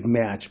be a good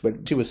match.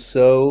 But she was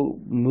so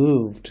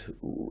moved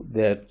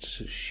that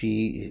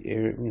she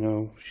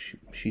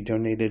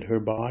donated her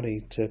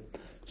body to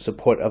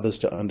support others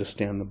to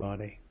understand the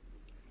body.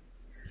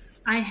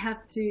 I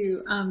have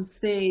to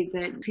say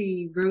that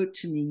she wrote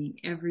to me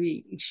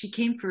she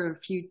came for a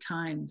few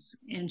times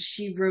and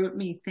she wrote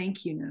me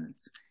thank you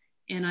notes.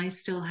 And I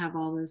still have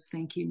all those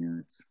thank you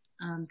notes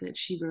that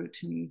she wrote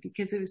to me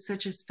because it was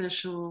such a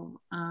special,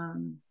 a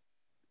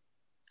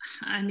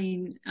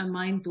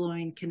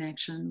mind-blowing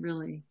connection,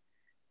 really,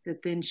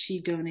 that then she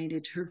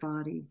donated her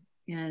body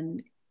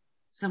and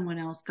someone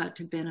else got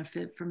to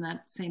benefit from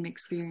that same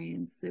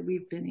experience that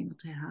we've been able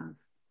to have.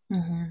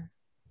 Mm-hmm.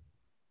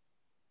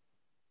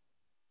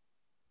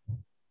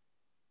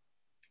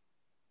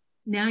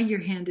 Now your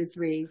hand is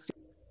raised.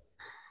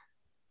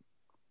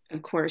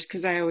 Of course,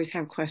 because I always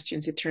have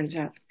questions, it turns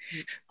out.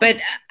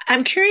 But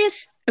I'm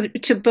curious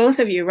to both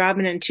of you,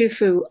 Robin and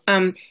Tufu,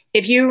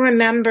 if you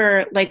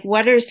remember,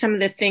 what are some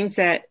of the things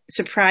that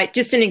surprised,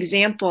 just an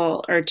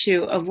example or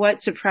two of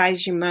what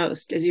surprised you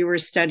most as you were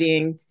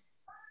studying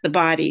the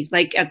body,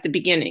 at the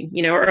beginning,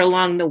 or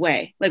along the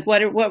way?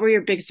 What were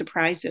your big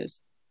surprises?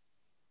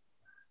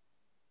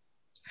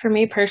 For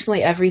me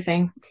personally,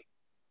 everything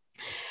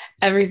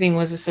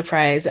was a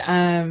surprise.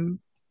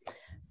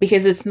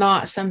 Because it's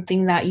not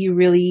something that you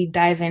really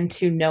dive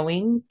into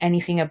knowing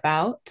anything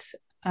about,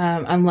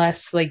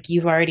 unless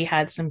you've already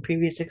had some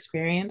previous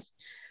experience.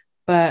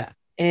 But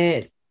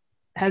it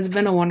has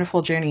been a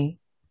wonderful journey.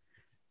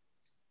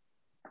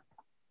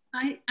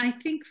 I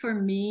think for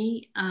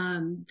me,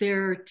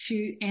 there are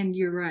two, and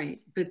you're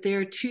right, but there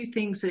are two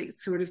things that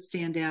sort of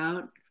stand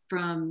out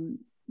from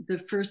the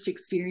first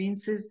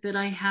experiences that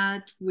I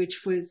had,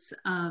 which was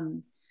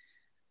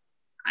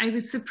I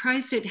was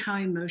surprised at how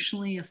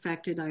emotionally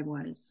affected I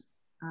was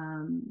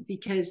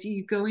because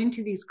you go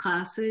into these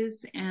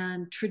classes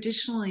and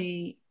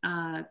traditionally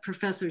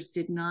professors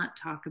did not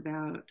talk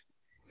about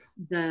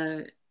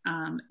the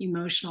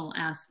emotional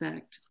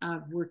aspect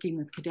of working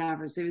with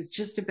cadavers. It was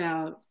just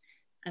about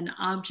an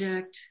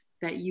object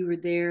that you were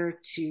there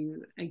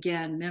to,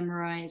 again,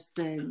 memorize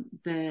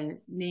the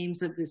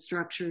names of the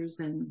structures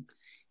and,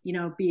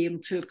 be able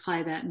to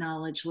apply that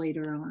knowledge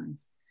later on.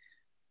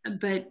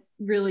 But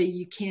really,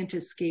 you can't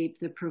escape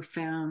the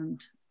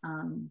profound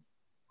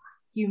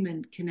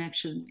human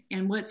connection.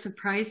 And what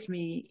surprised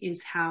me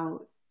is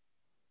how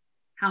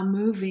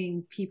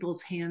moving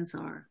people's hands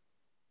are.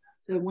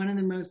 So one of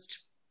the most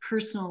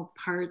personal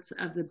parts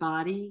of the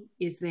body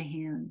is the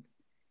hand.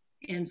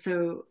 And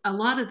so a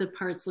lot of the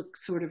parts look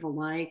sort of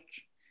alike.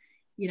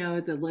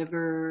 the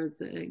liver,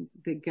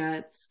 the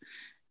guts.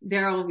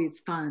 They're always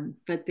fun,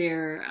 but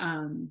they're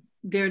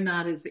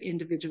not as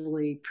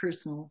individually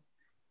personal.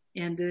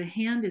 And the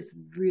hand is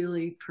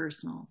really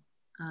personal.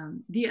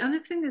 The other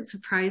thing that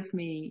surprised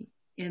me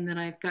and that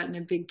I've gotten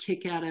a big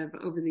kick out of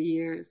over the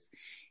years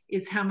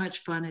is how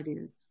much fun it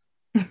is.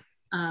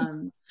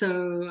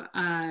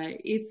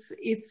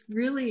 It's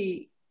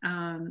really,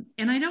 and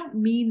I don't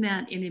mean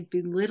that in a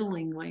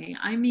belittling way.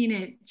 I mean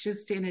it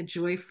just in a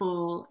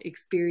joyful,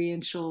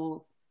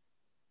 experiential,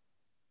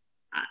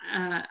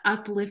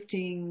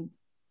 uplifting,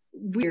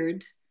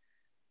 weird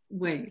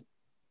way.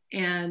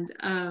 And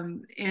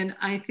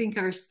I think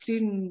our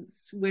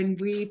students, when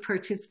we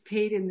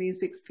participate in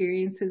these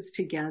experiences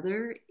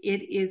together,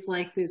 it is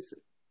like this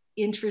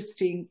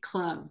interesting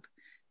club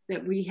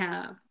that we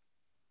have.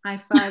 High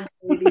five,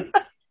 baby.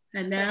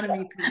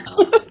 Anatomy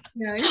pal.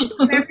 It's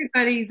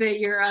everybody that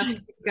you're up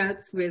to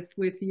guts with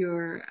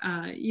your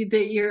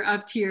that you're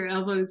up to your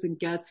elbows and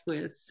guts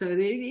with. So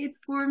it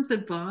forms a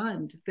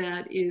bond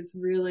that is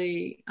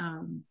really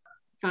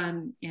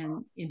fun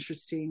and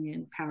interesting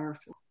and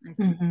powerful, I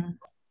think. Mm-hmm.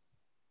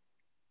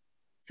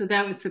 So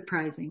that was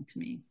surprising to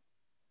me.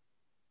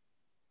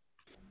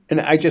 And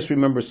I just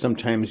remember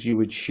sometimes you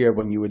would share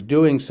when you were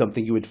doing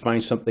something, you would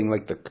find something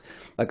like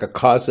a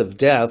cause of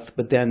death,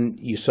 but then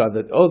you saw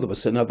that, there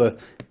was another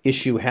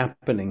issue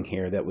happening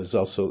here that was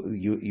also,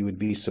 you would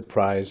be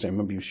surprised. I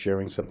remember you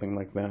sharing something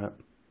like that.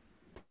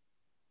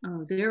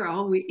 Oh,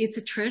 it's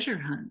a treasure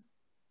hunt.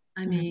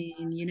 I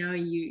mean,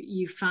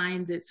 you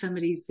find that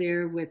somebody's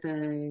there with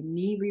a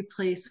knee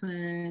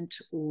replacement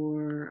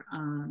or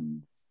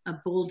a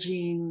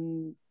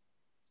bulging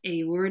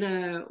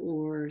aorta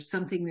or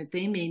something that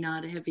they may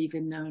not have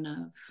even known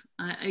of.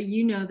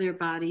 Their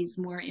bodies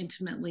more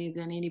intimately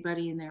than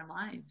anybody in their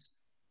lives.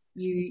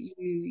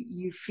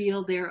 You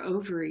feel their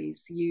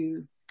ovaries.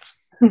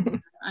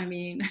 I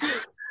mean,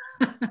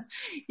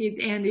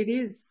 and it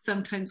is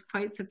sometimes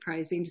quite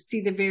surprising to see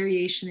the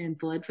variation in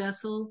blood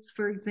vessels,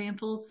 for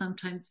example.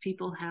 Sometimes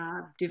people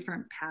have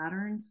different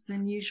patterns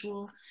than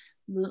usual,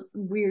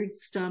 weird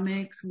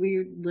stomachs,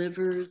 weird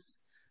livers.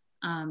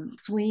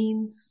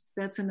 Spleens,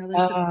 that's another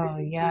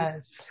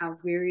yes. How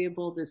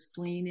variable the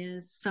spleen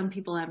is. Some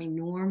people have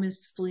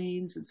enormous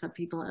spleens and some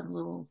people have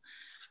little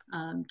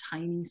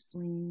tiny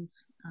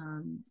spleens.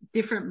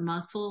 Different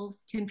muscle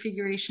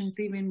configurations.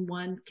 Even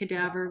one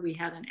cadaver we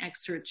had an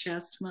extra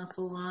chest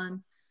muscle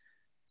on,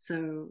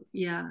 so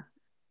yeah.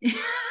 It's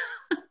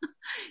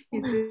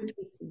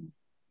interesting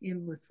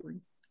endlessly.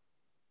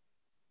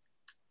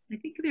 I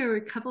think there were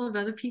a couple of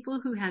other people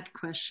who had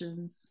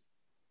questions.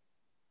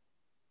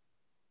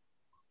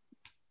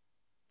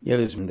 Yeah,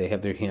 they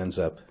have their hands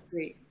up.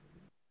 Great.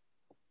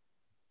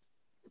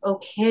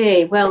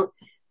 Okay, well,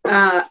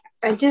 I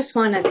just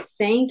want to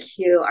thank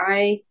you.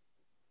 I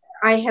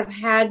have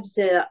had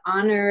the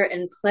honor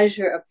and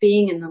pleasure of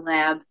being in the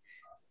lab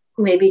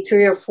maybe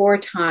 3 or 4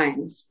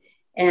 times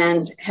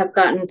and have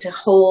gotten to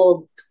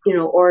hold,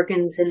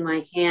 organs in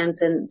my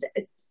hands. And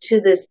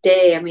to this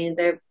day, I mean,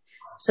 they're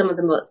some of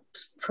the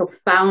most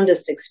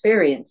profoundest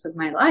experience of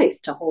my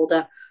life to hold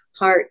a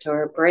heart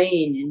or a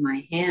brain in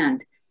my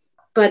hand.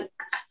 But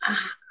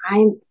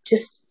I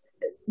just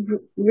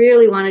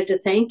really wanted to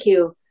thank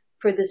you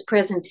for this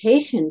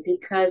presentation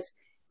because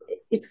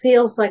it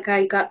feels like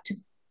I got to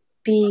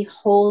be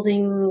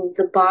holding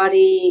the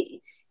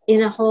body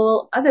in a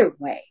whole other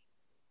way.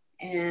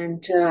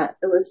 And it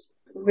was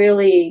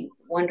really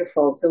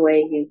wonderful the way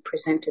you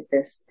presented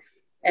this.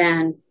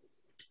 And,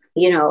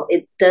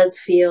 it does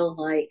feel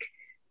like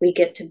we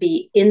get to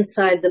be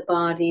inside the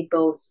body,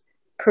 both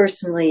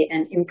personally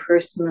and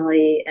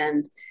impersonally,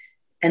 and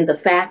the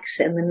facts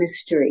and the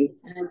mystery.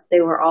 And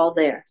they were all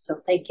there. So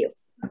thank you.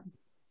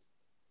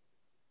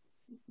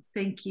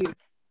 Thank you.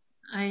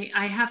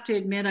 I have to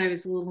admit I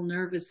was a little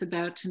nervous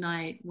about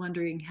tonight,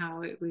 wondering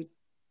how it would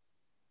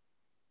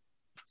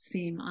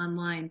seem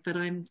online, but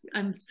I'm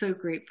so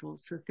grateful.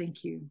 So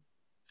thank you.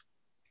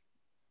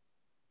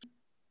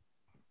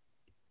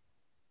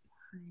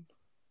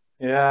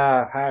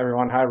 Yeah. Hi,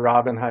 everyone. Hi,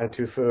 Robin. Hi,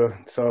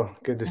 Tufu. So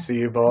good to see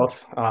you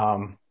both.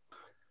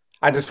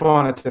 I just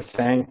wanted to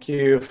thank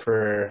you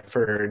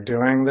for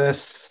doing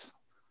this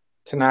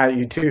tonight.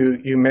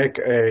 You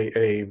make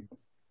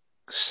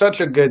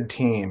such a good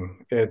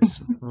team.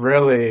 It's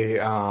really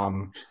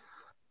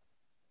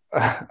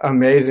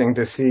amazing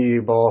to see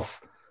you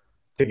both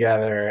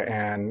together.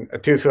 And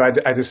Tufu,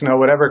 I just know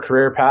whatever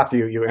career path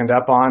you end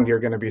up on, you're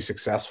going to be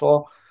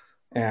successful.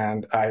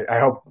 And I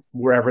hope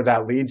wherever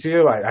that leads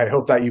you, I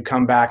hope that you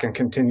come back and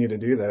continue to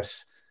do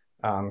this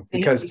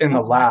because in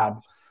the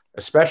lab,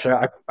 especially,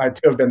 I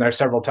too have been there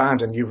several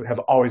times, and you have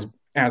always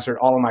answered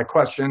all of my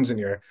questions, and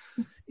you're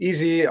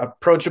easy,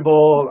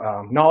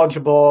 approachable,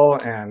 knowledgeable,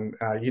 and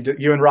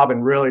you and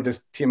Robin really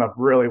just team up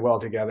really well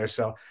together.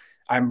 So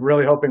I'm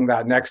really hoping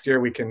that next year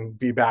we can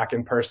be back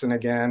in person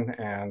again,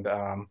 and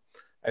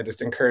I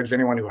just encourage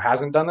anyone who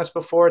hasn't done this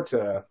before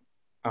to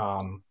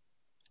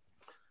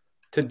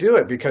do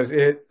it because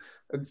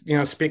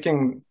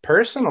speaking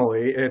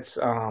personally,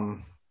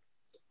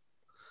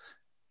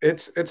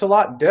 it's a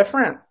lot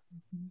different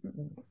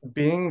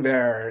being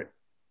there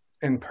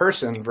in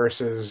person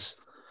versus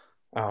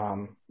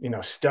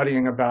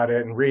studying about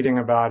it and reading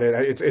about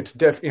it. It's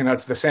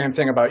it's the same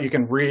thing about, you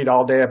can read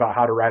all day about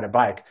how to ride a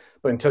bike,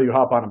 but until you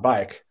hop on a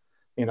bike,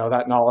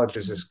 that knowledge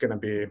is just going to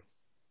be,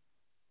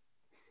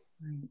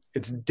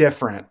 it's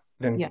different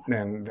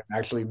than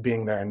actually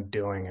being there and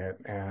doing it.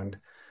 And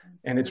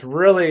it's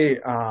really,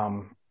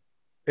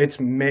 it's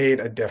made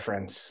a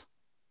difference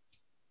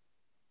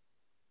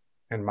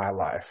in my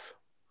life.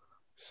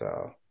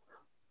 So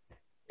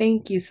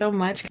thank you so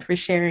much for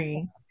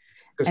sharing.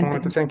 Just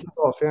wanted to thank you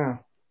both. Yeah.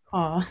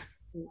 Aw.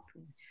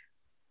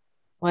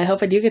 Well, I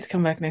hope I do get to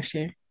come back next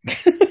year.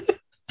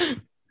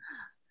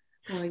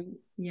 Well,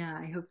 yeah,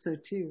 I hope so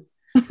too.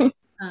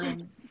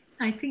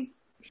 I think,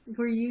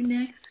 were you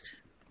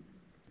next?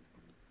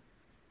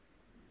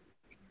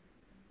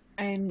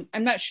 I'm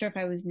not sure if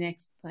I was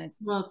next, but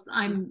well,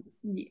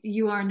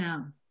 you are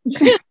now.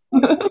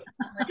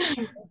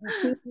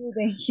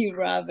 Thank you,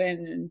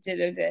 Robin, and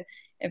ditto to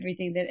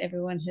everything that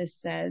everyone has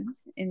said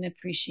in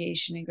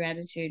appreciation and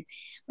gratitude.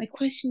 My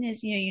question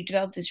is, you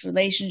developed this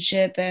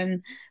relationship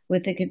and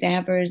with the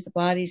cadavers, the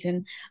bodies,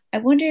 and I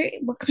wonder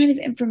what kind of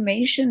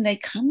information they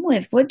come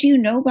with. What do you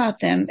know about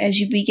them as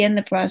you begin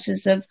the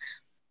process of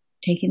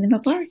taking them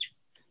apart?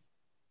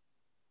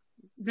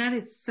 That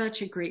is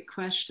such a great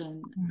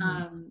question.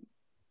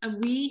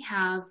 We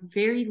have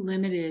very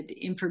limited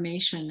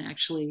information,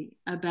 actually,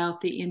 about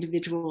the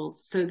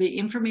individuals. So the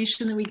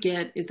information that we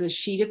get is a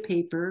sheet of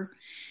paper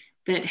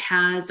that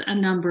has a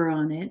number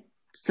on it.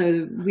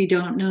 So we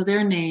don't know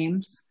their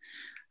names.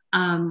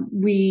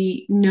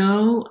 We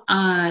know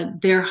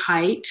their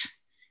height.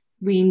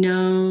 We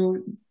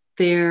know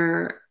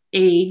their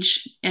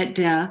age at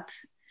death.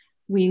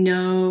 We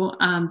know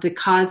the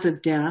cause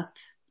of death,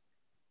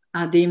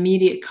 the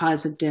immediate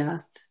cause of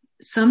death.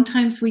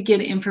 Sometimes we get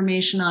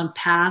information on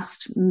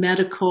past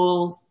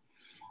medical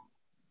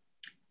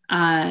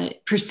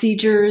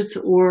procedures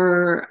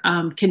or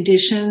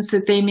conditions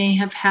that they may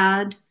have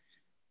had,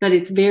 but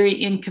it's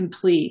very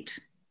incomplete.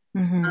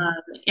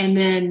 And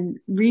then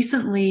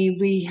recently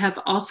we have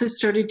also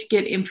started to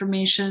get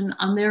information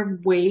on their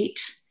weight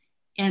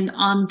and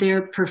on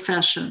their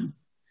profession.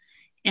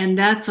 And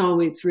that's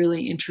always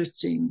really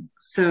interesting.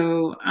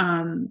 So,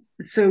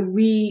 that's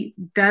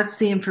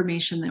the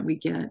information that we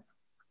get.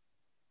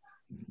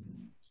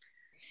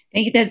 I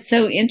think that's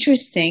so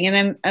interesting.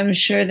 And I'm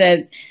sure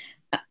that,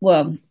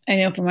 well, I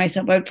know for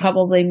myself, I'd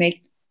probably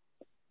make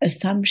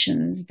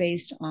assumptions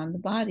based on the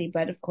body,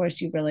 but of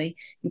course you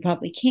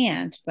probably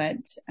can't, but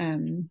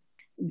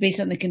based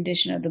on the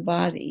condition of the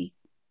body,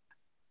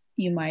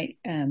 you might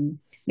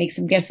make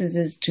some guesses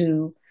as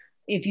to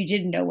if you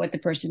didn't know what the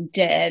person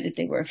did, if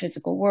they were a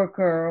physical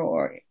worker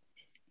or.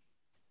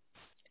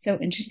 So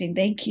interesting.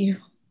 Thank you.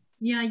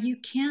 Yeah, you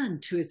can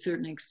to a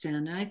certain extent.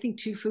 And I think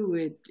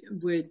Tufu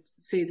would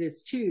say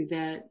this too,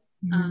 that,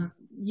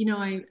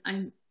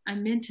 I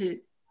meant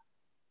it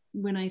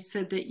when I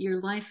said that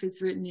your life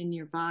is written in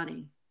your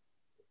body.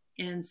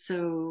 And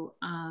so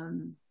I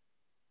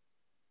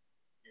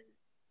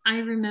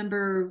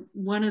remember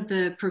one of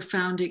the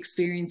profound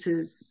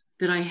experiences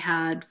that I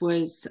had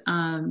was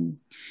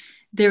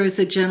there was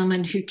a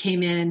gentleman who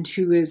came in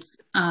who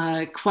was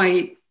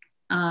quite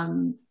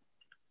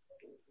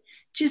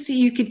just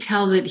you could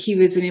tell that he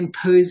was an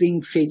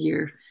imposing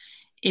figure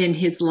in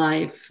his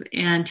life.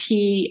 And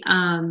we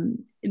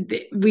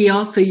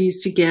also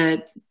used to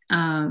get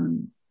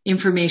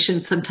information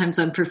sometimes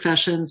on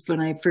professions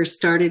when I first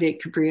started at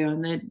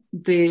Cabrillo. And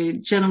the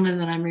gentleman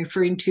that I'm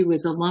referring to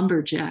was a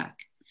lumberjack.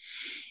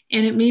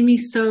 And it made me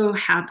so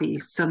happy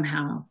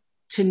somehow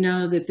to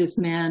know that this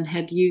man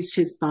had used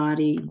his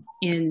body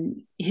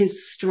in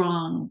his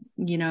strong,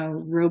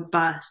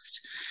 robust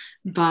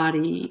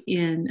body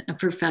in a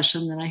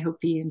profession that I hope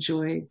he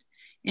enjoyed.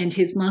 And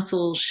his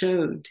muscles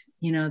showed,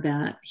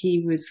 that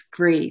he was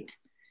great.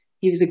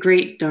 He was a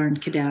great darn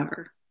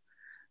cadaver.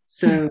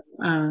 So,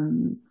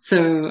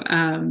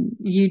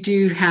 you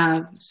do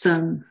have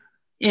some.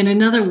 And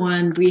another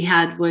one we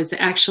had was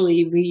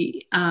actually,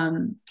 we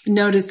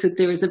noticed that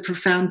there was a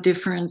profound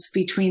difference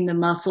between the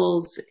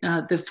muscles,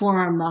 the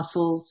forearm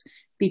muscles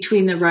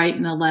between the right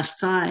and the left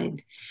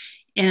side.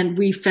 And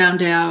we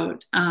found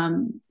out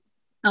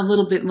a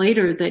little bit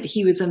later that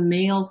he was a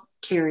mail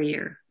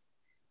carrier,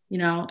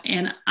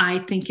 and I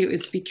think it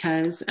was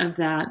because of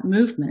that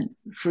movement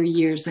for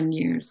years and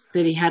years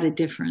that he had a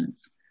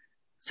difference.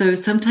 So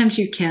sometimes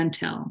you can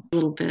tell a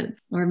little bit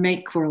or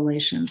make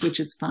correlations,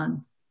 which is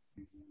fun.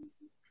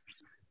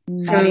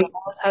 So he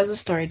always has a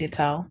story to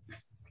tell.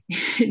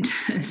 It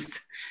does.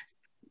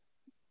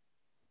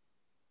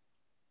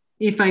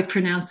 If I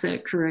pronounce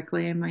that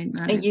correctly, I might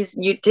not.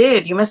 You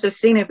did. You must have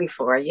seen it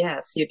before.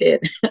 Yes, you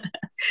did.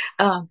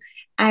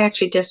 I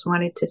actually just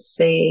wanted to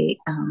say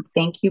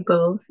thank you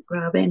both,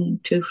 Robin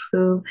and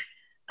Tufu.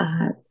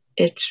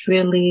 It's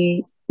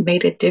really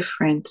made a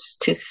difference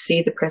to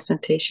see the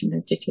presentation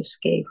that you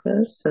just gave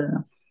us.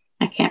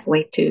 I can't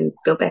wait to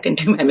go back and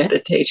do my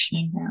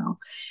meditation now.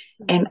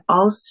 And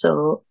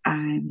also,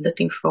 I'm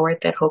looking forward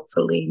that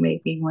hopefully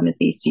maybe one of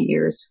these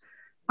years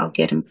I'll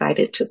get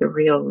invited to the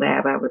real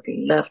lab. I would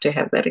love to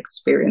have that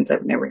experience.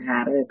 I've never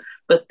had it,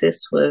 but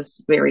this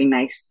was very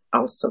nice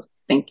also.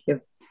 Thank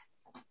you.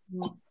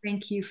 Well,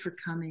 thank you for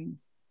coming.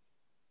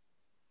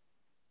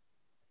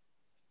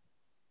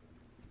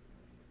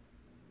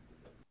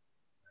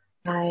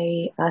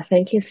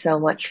 Thank you so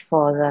much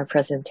for the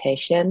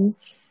presentation.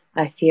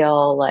 I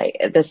feel like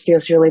this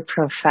feels really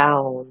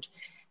profound.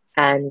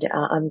 And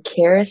I'm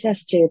curious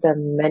as to the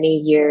many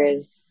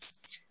years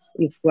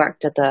you've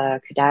worked at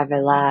the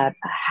cadaver lab.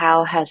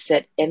 How has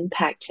it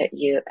impacted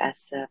you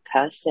as a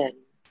person?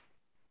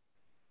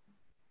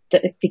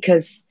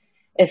 Because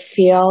it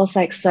feels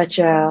like such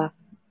a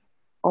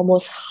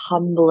almost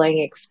humbling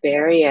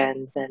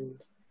experience. And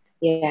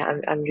yeah,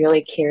 I'm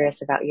really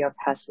curious about your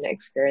personal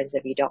experience,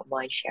 if you don't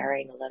mind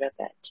sharing a little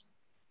bit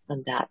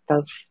on that,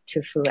 both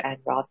Tufu and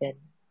Robin.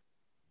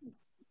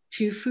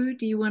 Tufu,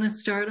 do you want to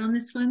start on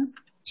this one?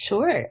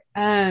 Sure.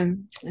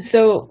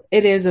 So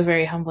it is a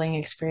very humbling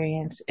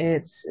experience.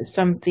 It's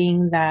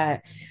something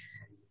that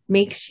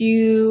makes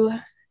you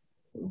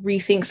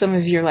rethink some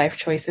of your life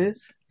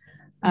choices,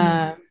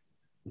 like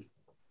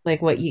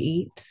what you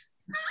eat.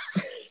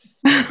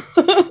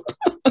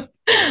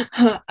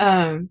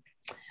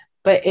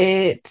 But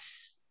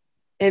it's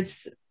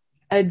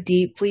a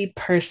deeply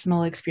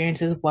personal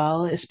experience as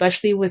well,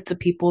 especially with the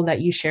people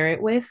that you share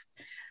it with.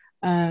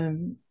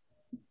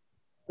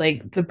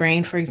 Like the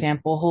brain, for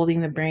example, holding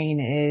the brain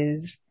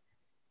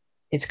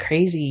it's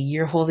crazy.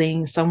 You're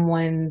holding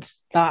someone's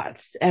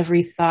thoughts,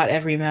 every thought,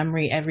 every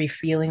memory, every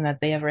feeling that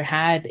they ever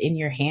had in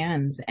your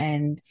hands.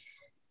 And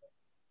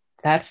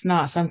that's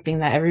not something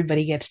that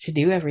everybody gets to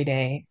do every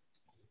day.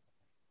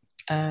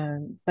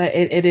 But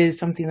it is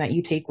something that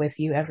you take with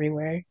you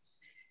everywhere.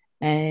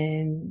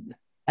 And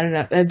I don't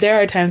know,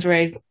 there are times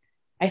where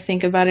I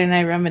think about it and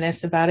I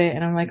reminisce about it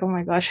and I'm like, oh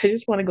my gosh, I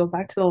just want to go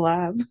back to the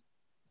lab.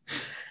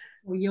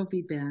 Well, you'll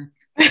be back.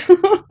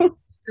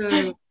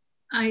 So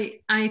I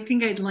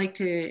think I'd like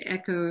to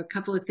echo a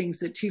couple of things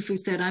that Tufu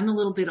said. I'm a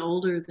little bit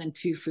older than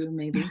Tufu,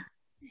 maybe.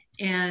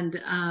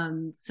 And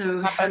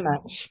so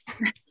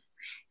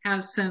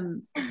have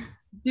some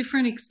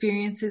different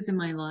experiences in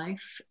my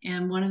life.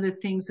 And one of the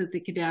things that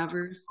the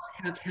cadavers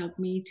have helped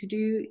me to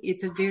do,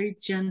 it's a very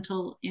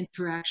gentle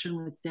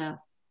interaction with death.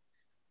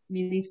 I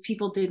mean, these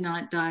people did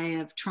not die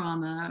of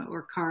trauma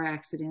or car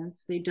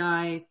accidents. They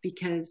die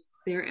because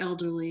they're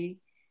elderly,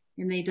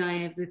 and they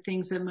die of the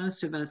things that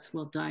most of us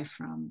will die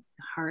from: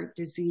 heart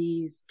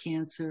disease,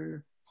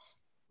 cancer,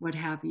 what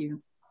have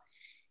you.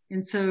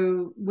 And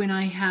so when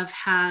I have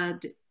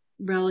had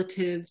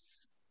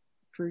relatives,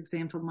 for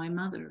example, my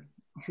mother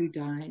who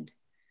died,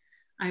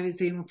 I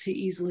was able to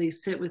easily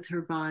sit with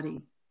her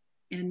body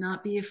and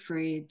not be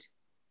afraid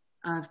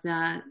of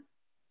that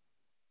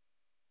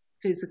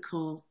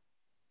physical,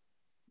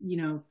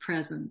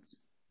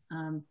 presence.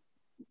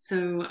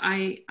 So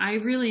I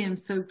really am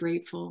so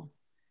grateful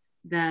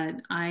that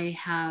I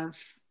have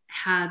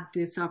had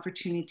this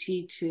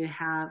opportunity to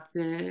have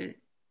the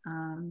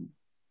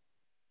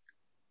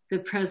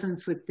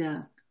presence with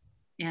death.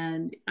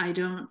 And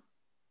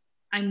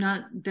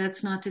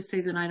that's not to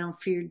say that I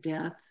don't fear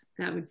death.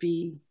 That would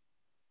be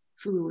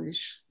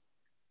foolish.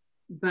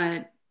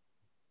 But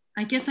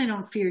I guess I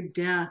don't fear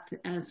death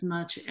as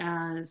much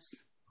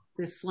as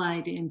the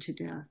slide into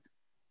death.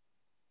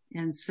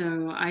 And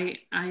so I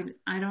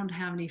don't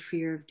have any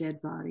fear of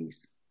dead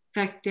bodies.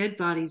 In fact, dead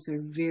bodies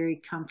are very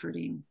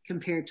comforting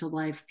compared to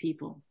live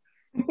people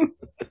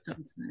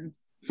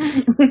sometimes.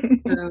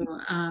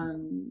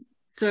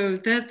 So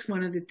that's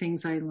one of the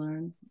things I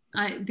learned.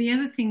 The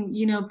other thing,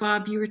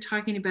 Bob, you were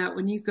talking about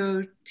when you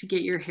go to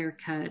get your hair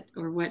cut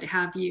or what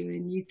have you,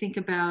 and you think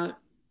about,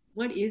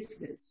 what is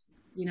this,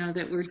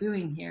 that we're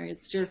doing here?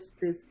 It's just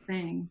this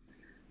thing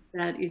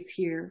that is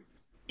here.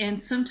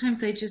 And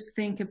sometimes I just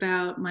think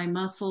about my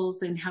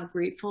muscles and how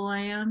grateful I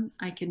am.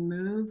 I can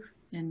move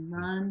and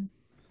run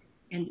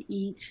and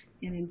eat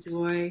and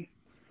enjoy,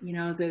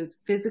 those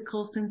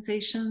physical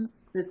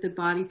sensations that the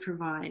body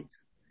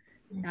provides.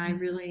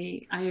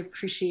 Mm-hmm. I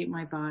appreciate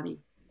my body.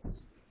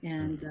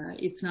 And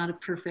it's not a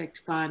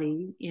perfect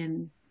body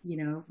in,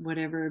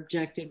 whatever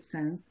objective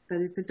sense, but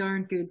it's a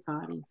darn good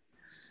body.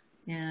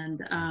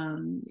 And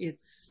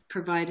it's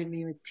provided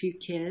me with 2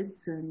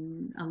 kids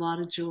and a lot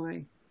of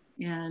joy.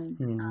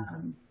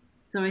 And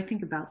so I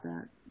think about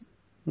that.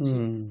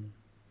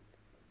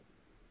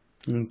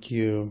 Thank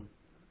you.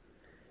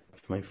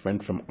 My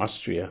friend from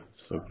Austria.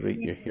 It's so great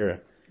you're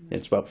here.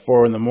 It's about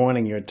 4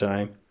 a.m. your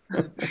time.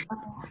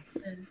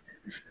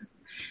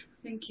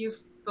 Thank you,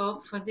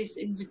 Bob, for this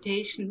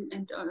invitation,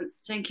 and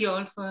thank you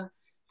all for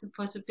the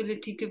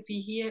possibility to be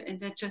here.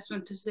 And I just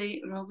want to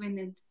say, Robin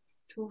and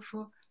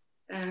Tufu,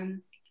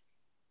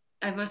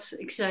 I was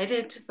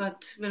excited,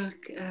 but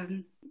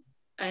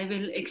I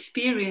will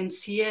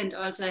experience here, and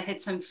also I had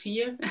some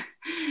fear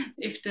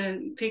if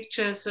the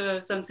pictures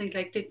or something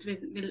like that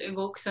will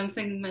evoke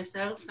something in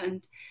myself.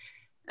 And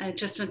I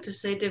just want to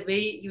say, the way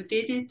you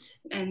did it,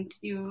 and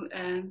you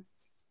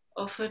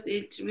offered,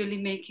 it really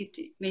made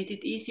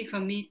it easy for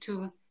me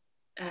to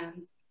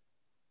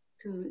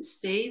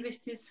stay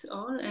with this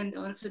all, and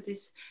also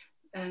this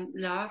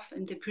love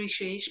and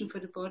appreciation for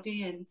the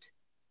body.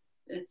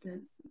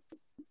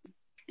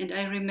 And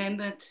I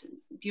remembered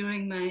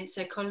during my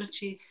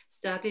psychology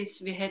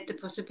studies, we had the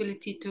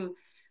possibility to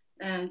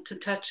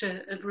touch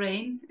a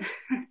brain,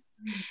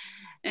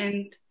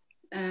 and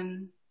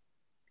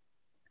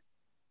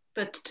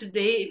but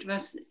today it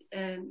was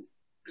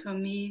for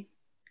me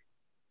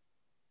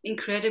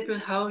incredible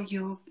how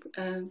you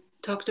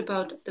talked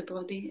about the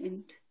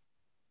body,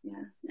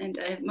 and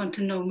I want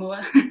to know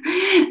more.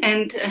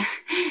 And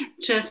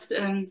just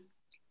a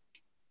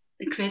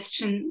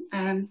question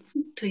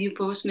to you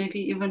both. Maybe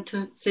you want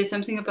to say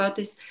something about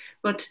this.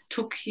 What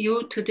took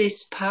you to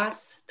this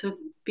path to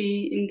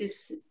be in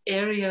this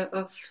area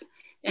of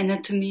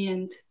anatomy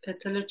and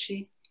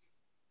pathology?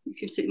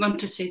 If you want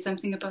to say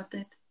something about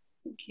that.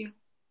 Thank you.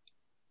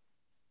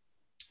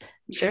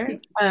 Sure.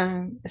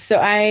 So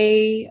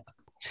I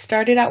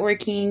started out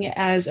working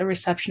as a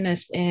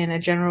receptionist in a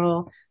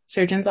general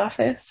surgeon's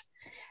office,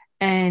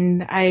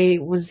 and I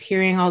was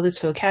hearing all this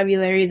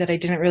vocabulary that I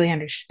didn't really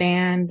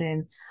understand,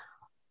 and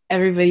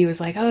everybody was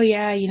like, oh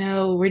yeah,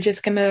 we're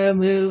just gonna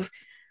move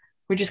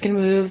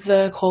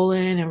the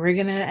colon and we're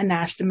gonna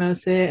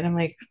anastomose it. And I'm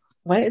like,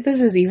 what does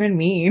this even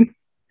mean?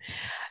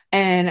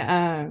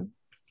 And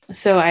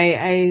so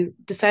I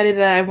decided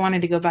that I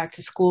wanted to go back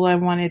to school. I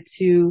wanted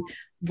to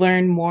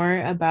learn more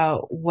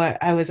about what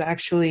I was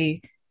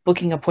actually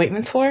booking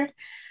appointments for.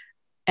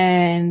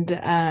 And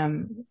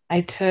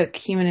I took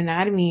human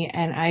anatomy,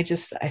 and I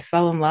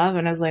fell in love,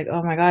 and I was like,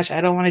 oh my gosh, I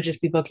don't want to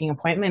just be booking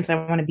appointments. I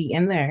want to be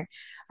in there.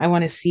 I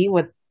want to see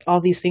what all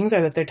these things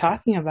are that they're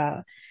talking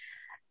about.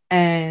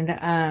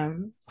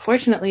 And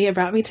fortunately, it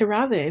brought me to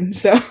Robin.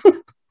 So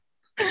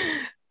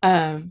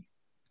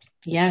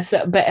yeah,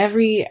 but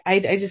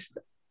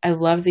I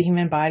love the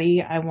human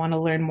body. I want to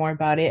learn more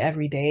about it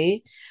every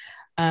day.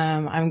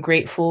 I'm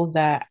grateful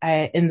that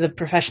in the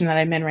profession that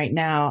I'm in right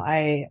now,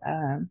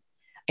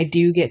 I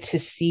do get to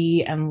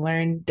see and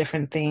learn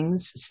different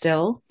things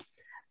still.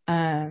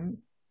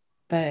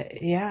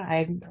 But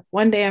yeah,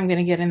 one day I'm going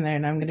to get in there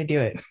and I'm going to do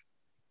it.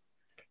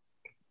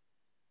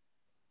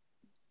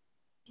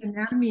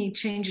 Anatomy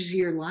changes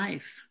your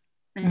life.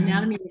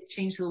 Anatomy has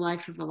changed the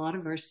life of a lot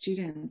of our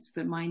students,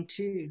 but mine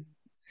too.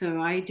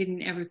 So I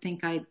didn't ever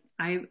think I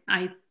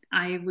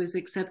was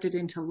accepted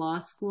into law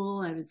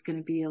school. I was going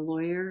to be a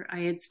lawyer. I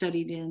had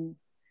studied in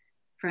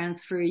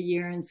France for a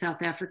year, in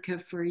South Africa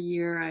for a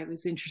year. I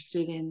was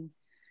interested in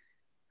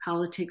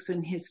politics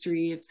and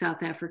history of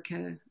South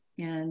Africa.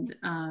 And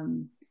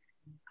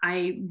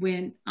I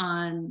went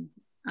on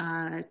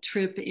a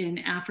trip in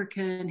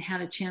Africa and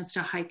had a chance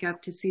to hike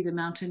up to see the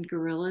mountain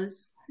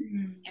gorillas.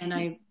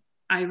 And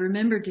I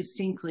remember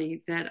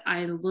distinctly that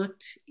I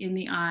looked in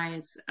the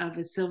eyes of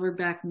a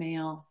silverback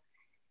male,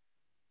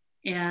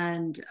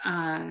 and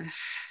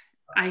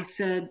I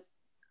said,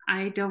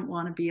 I don't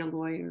want to be a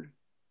lawyer.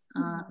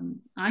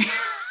 I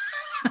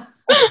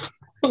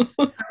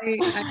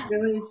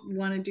really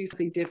want to do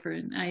something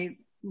different.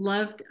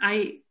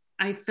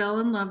 I fell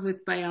in love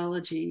with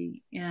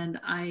biology, and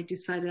I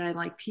decided I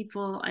like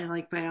people, I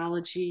like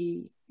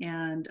biology,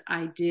 and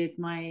I did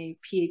my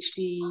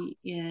PhD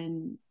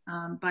in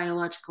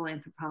biological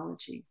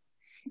anthropology.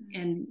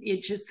 And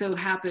it just so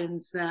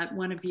happens that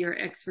one of your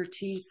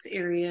expertise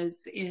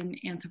areas in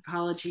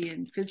anthropology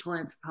and physical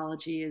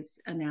anthropology is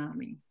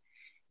anatomy.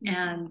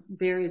 And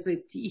there is a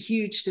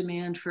huge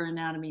demand for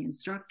anatomy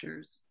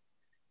instructors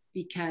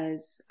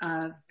because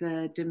of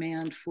the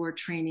demand for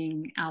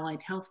training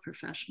allied health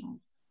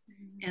professionals.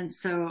 And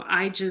so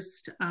I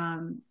just,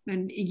 and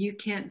you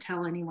can't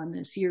tell anyone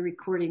this, you're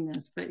recording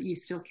this, but you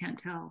still can't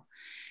tell.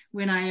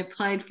 When I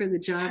applied for the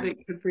job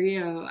at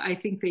Cabrillo, I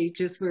think they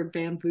just were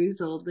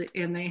bamboozled,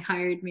 and they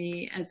hired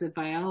me as a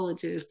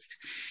biologist.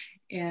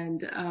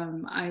 And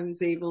I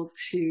was able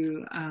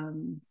to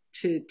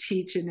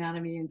teach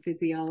anatomy and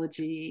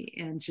physiology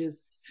and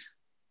just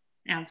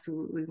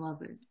absolutely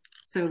love it.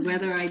 So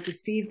whether I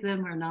deceived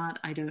them or not,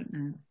 I don't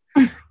know.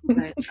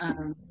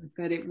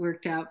 But it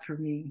worked out for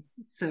me.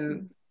 So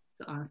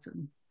it's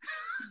awesome.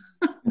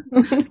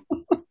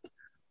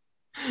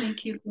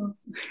 Thank you both.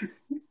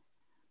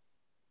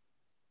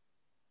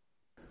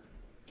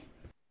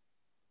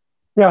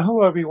 Yeah,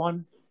 hello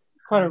everyone.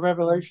 Quite a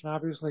revelation,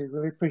 obviously.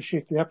 Really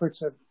appreciate the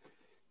efforts of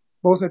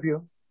both of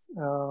you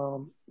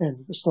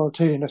in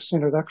facilitating this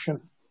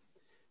introduction.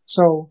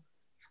 So,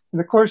 in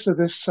the course of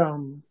this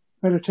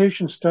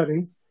meditation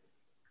study,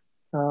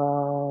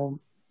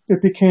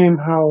 it became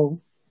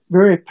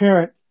very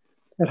apparent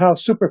at how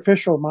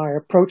superficial my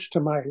approach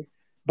to my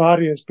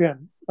body has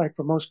been, like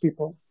for most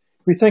people.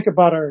 We think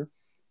about our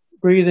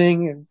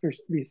breathing and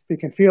we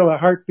can feel a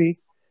heartbeat,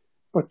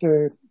 but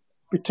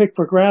we take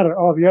for granted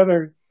all the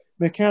other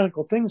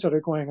mechanical things that are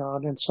going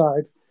on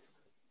inside.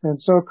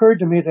 And so it occurred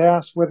to me to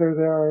ask whether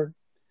there are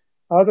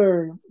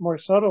other more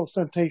subtle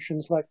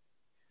sensations, like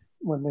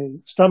when the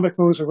stomach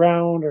moves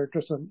around or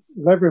just a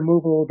leg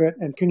move a little bit,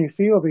 and can you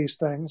feel these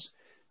things?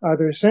 are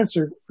there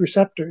sensor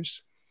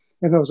receptors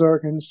in those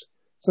organs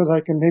so that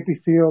I can maybe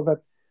feel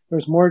that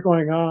there's more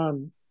going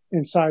on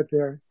inside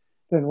there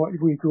than what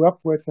we grew up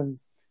with and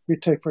we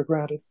take for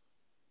granted.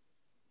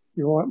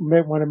 May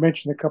want to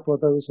mention a couple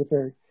of those if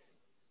they're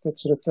that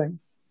sort of thing.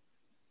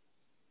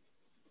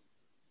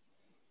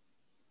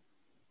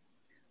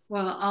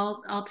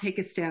 Well, I'll take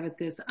a stab at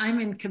this. I'm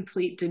in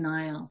complete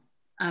denial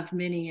of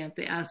many of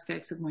the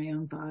aspects of my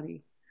own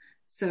body.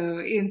 So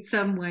in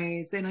some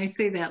ways, and I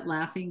say that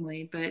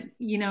laughingly, but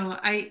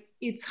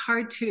it's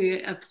hard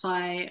to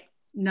apply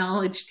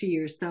knowledge to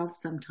yourself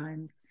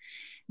sometimes.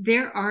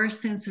 There are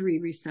sensory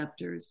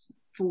receptors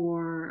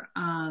for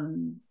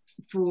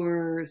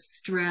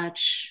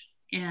stretch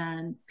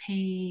and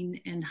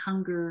pain and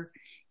hunger.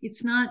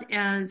 It's not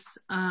as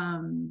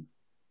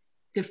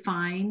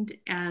defined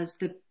as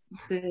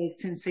the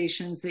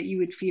sensations that you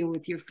would feel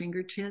with your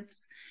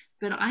fingertips.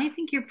 But I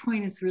think your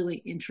point is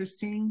really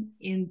interesting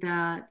in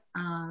that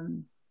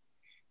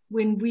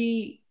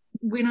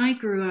when I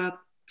grew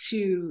up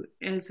too,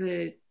 as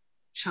a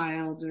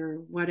child or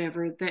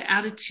whatever, the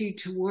attitude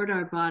toward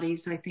our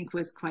bodies, I think,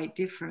 was quite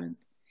different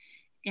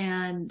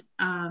and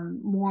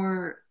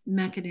more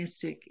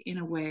mechanistic in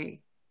a way.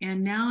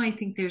 And now I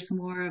think there's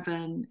more of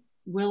an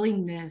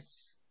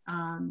willingness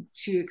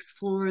to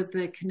explore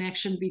the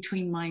connection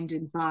between mind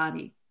and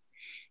body.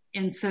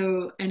 And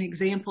so an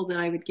example that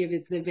I would give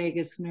is the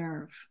vagus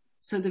nerve.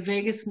 So the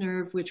vagus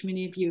nerve, which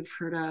many of you have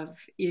heard of,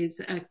 is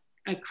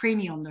a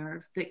cranial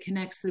nerve that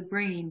connects the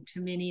brain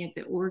to many of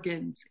the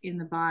organs in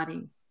the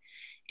body.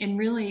 And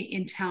really,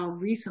 until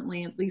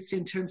recently, at least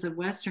in terms of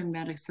Western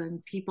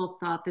medicine, people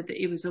thought that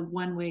it was a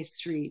one-way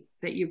street,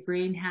 that your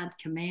brain had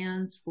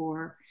commands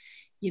for,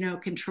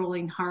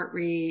 controlling heart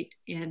rate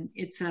and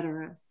et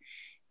cetera.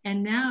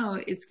 And now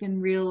it's been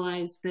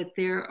realized that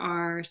there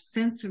are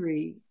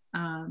sensory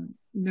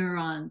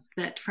neurons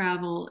that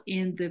travel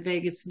in the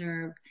vagus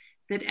nerve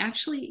that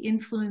actually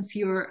influence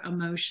your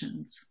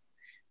emotions.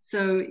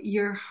 So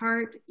your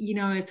heart,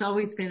 it's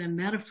always been a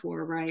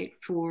metaphor, right,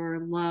 for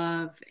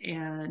love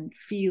and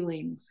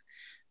feelings.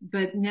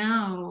 But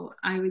now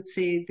I would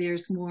say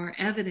there's more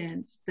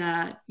evidence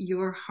that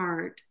your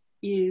heart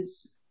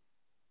is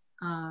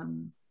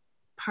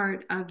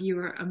part of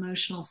your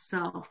emotional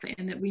self,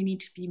 and that we need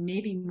to be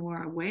maybe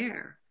more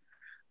aware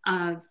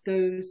of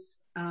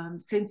those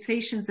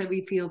sensations that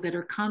we feel that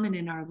are common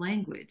in our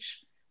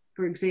language.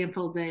 For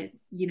example, that,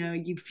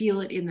 you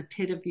feel it in the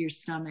pit of your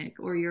stomach,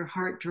 or your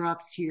heart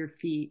drops to your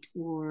feet,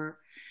 or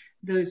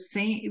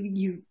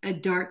a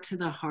dart to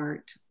the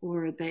heart,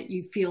 or that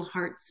you feel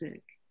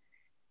heartsick.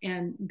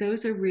 And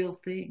those are real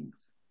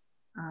things.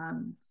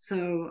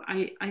 So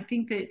I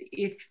think that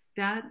if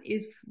that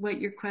is what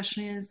your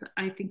question is,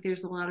 I think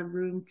there's a lot of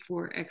room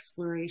for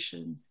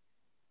exploration.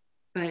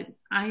 But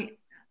I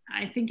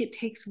think it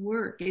takes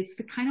work. It's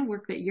the kind of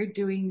work that you're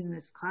doing in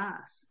this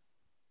class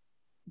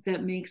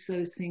that makes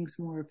those things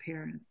more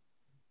apparent.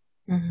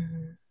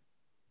 Mm-hmm.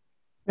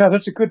 Yeah,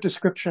 that's a good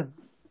description.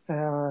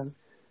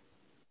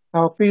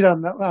 I'll feed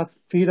on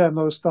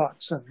those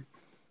thoughts and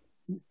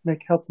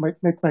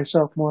make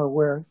myself more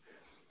aware.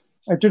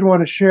 I did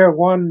want to share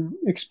one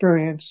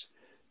experience.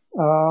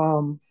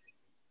 I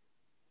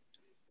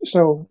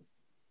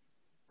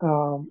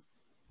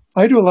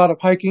do a lot of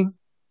hiking,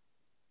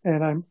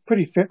 and I'm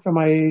pretty fit for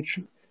my age,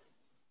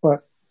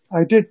 but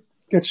I did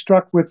get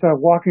struck with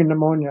walking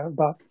pneumonia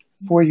about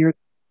 4 years,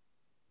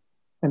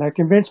 and I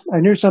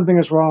knew something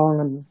was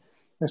wrong, and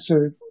I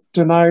sort of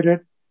denied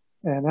it.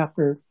 And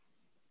after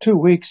 2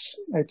 weeks,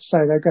 I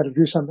decided I got to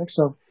do something.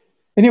 So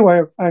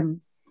anyway,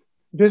 I'm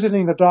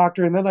visiting the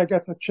doctor, and then I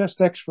got the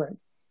chest X-ray,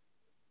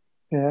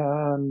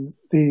 and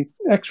the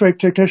X-ray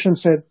technician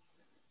said,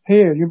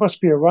 "Hey, you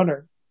must be a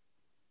runner."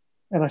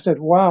 And I said,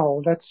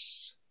 "Wow,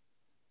 that's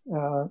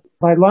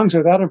my lungs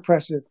are that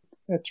impressive.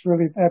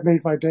 That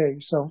made my day."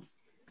 So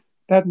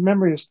that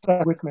memory is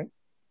stuck with me.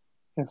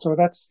 And so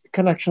that's the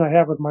connection I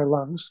have with my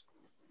lungs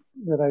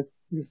that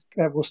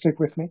will stick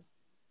with me.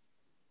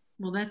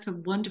 Well, that's a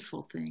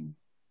wonderful thing.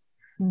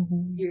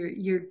 Mm-hmm.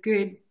 Your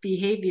good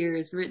behavior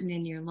is written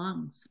in your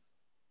lungs.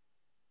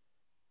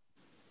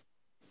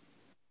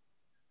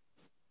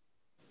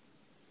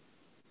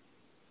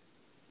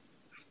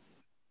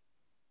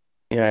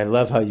 Yeah, I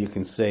love how you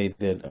can say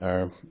that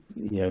our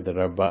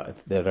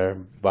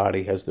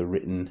body has the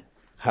written.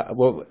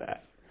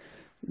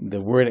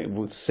 The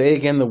wording. Say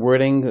again the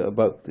wording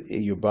about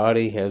your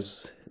body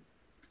has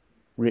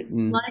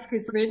written. Life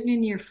is written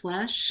in your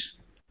flesh.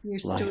 Your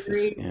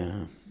story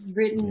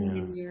written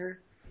in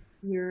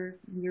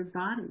your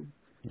body.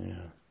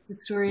 Yeah. The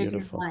story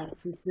Beautiful. of your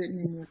life is written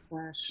in your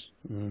flesh.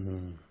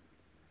 Mm-hmm.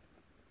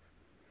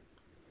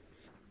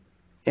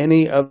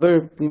 Any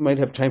other? We might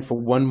have time for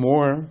one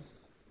more.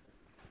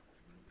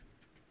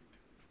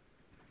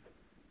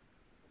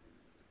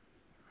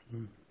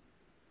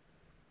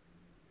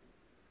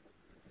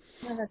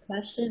 I have a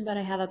question, but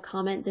I have a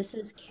comment. This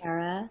is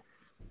Kara,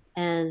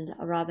 and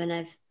Robin,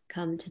 I've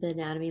come to the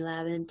anatomy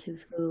lab in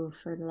Tufu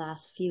for the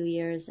last few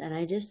years, and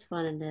I just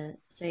wanted to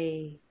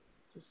say,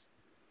 just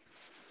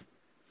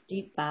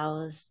deep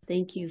bows.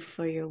 Thank you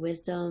for your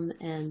wisdom,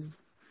 and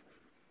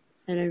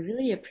I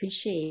really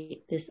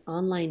appreciate this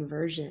online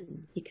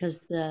version because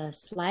the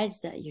slides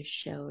that you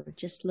showed,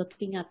 just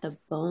looking at the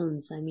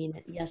bones, I mean,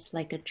 yes,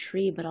 like a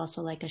tree, but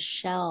also like a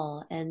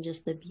shell, and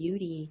just the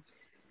beauty,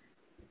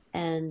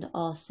 and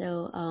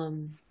also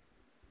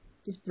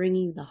just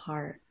bringing the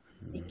heart.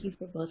 Thank you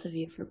for both of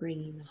you for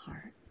bringing the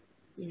heart,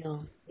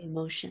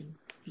 emotion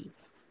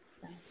piece.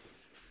 So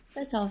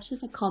that's all. It's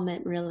just a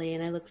comment, really,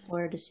 and I look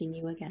forward to seeing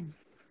you again.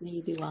 May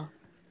you be well.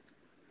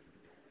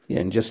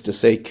 Yeah, and just to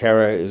say,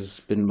 Kara has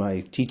been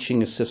my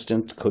teaching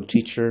assistant,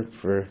 co-teacher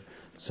for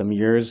some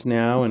years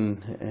now,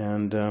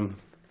 and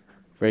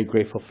very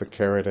grateful for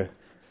Kara to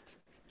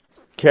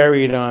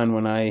carry it on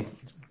when I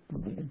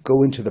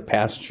go into the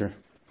pasture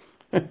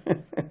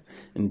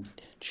and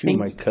chew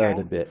my cud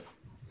a bit.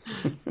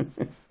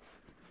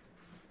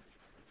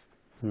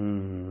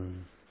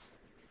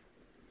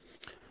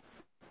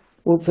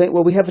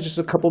 Well, we have just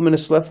a couple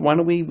minutes left. Why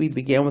don't we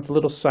begin with a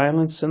little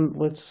silence, and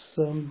let's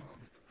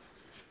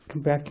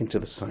come back into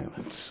the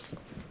silence.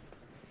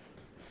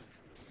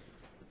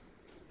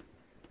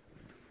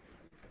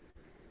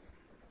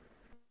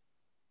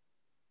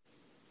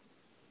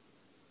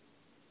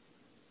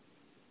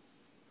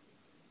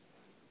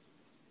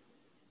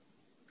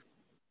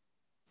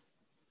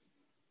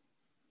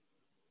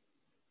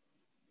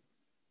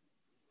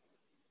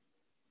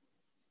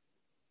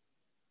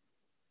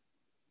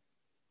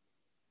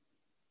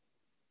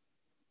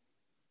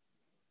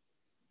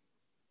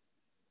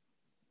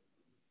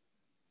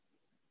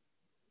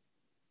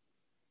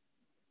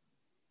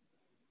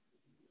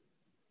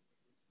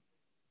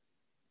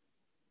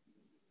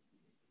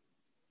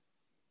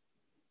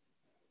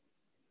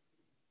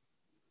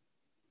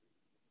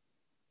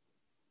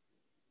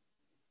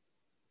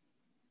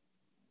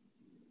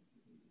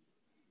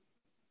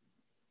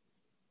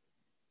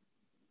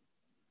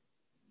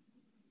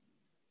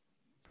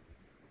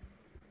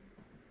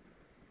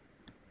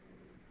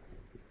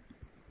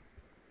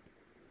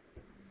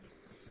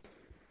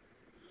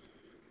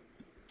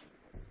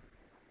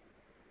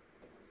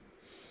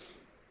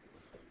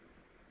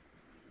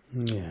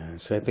 Yeah,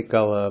 so I think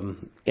I'll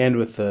end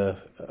with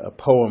a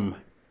poem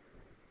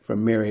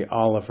from Mary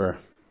Oliver,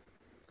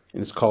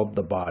 and it's called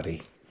The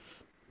Body.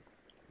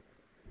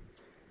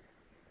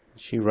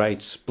 She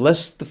writes,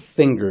 "Bless the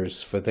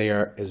fingers, for they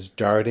are as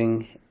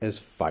darting as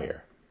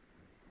fire.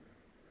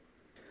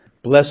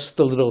 Bless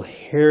the little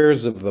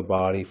hairs of the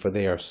body, for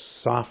they are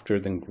softer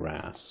than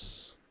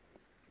grass.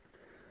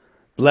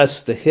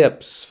 Bless the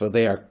hips, for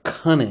they are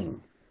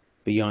cunning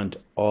beyond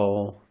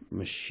all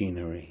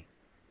machinery.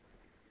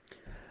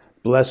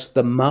 Bless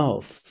the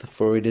mouth,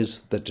 for it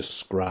is the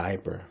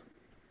describer.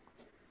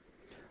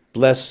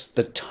 Bless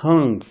the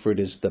tongue, for it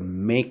is the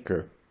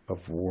maker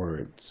of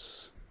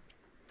words.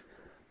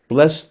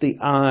 Bless the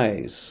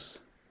eyes,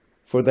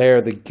 for they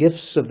are the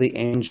gifts of the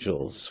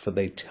angels, for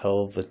they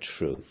tell the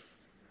truth.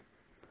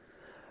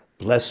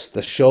 Bless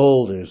the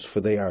shoulders,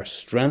 for they are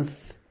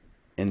strength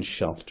and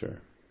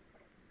shelter.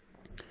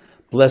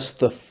 Bless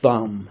the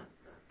thumb,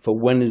 for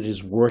when it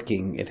is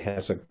working, it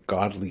has a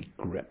godly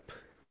grip.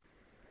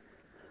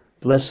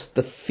 Bless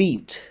the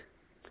feet,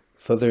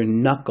 for their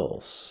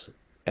knuckles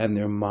and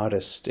their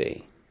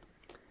modesty.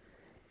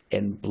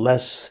 And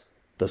bless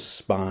the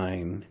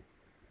spine,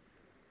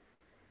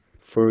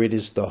 for it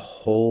is the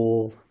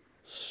whole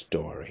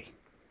story."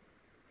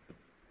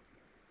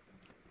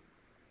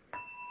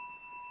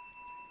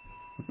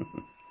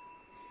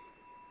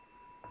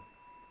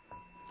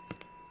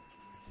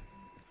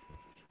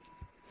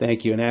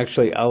 Thank you. And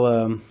actually,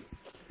 I'll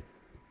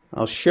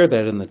share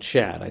that in the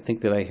chat. I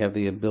think that I have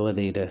the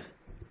ability to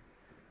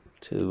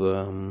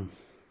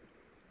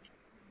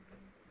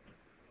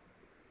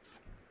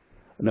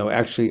no,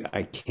 actually,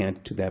 I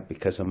can't do that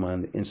because I'm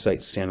on the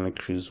Insight Santa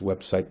Cruz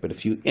website. But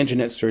if you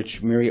internet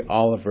search Mary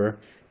Oliver,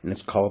 and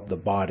it's called The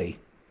Body,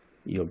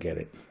 you'll get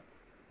it.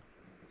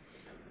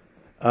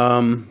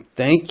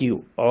 Thank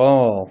you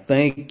all.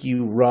 Thank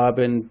you,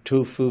 Robin,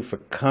 Tufu, for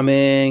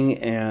coming.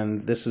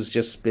 And this has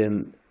just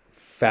been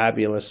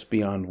fabulous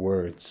beyond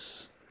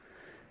words.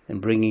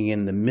 And bringing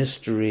in the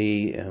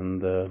mystery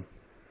and the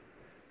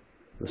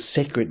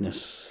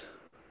sacredness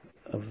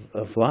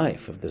of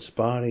life, of this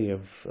body,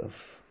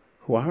 of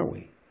who are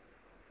we?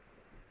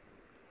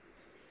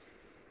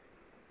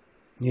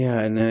 Yeah,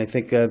 and I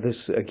think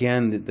this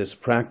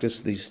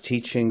practice, these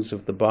teachings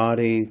of the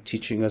body,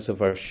 teaching us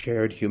of our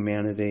shared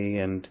humanity,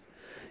 and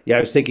yeah, I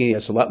was thinking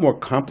it's a lot more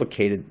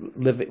complicated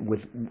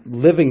with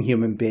living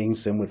human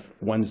beings than with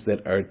ones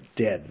that are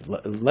dead.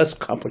 Less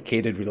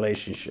complicated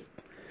relationship.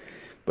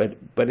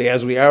 But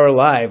as we are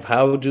alive,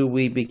 how do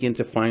we begin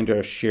to find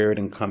our shared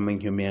and common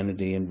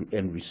humanity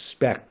and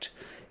respect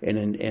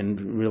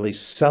and really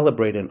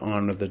celebrate and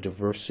honor the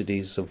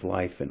diversities of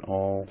life in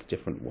all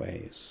different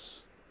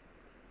ways?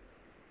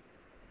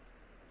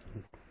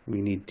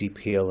 We need deep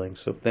healing.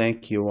 So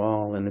thank you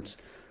all. And it's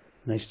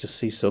nice to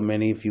see so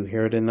many of you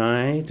here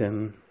tonight.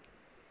 And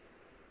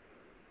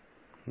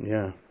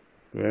yeah,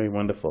 very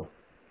wonderful.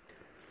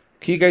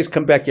 Can you guys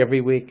come back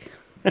every week?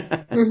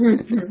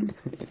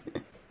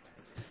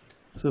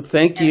 So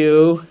thank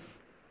you.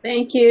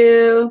 Thank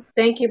you.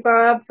 Thank you,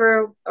 Bob,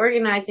 for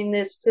organizing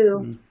this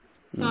too.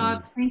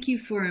 Bob, thank you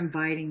for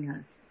inviting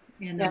us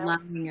and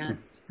allowing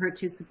us to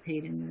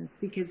participate in this,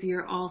 because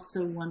you're all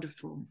so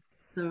wonderful.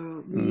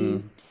 So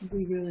we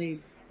really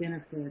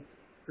benefit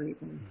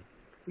greatly.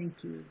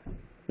 Thank you.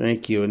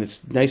 Thank you. And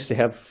it's nice to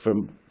have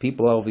from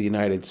people all over the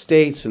United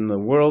States and the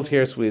world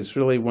here. So it's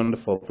really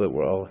wonderful that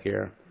we're all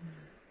here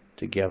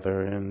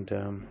together.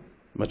 And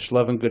much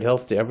love and good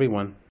health to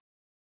everyone.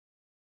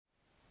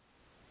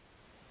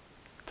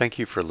 Thank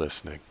you for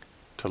listening.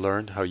 To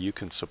learn how you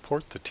can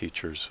support the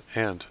teachers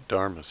and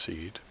Dharma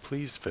Seed,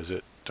 please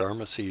visit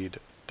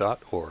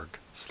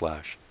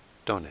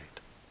dharmaseed.org/donate.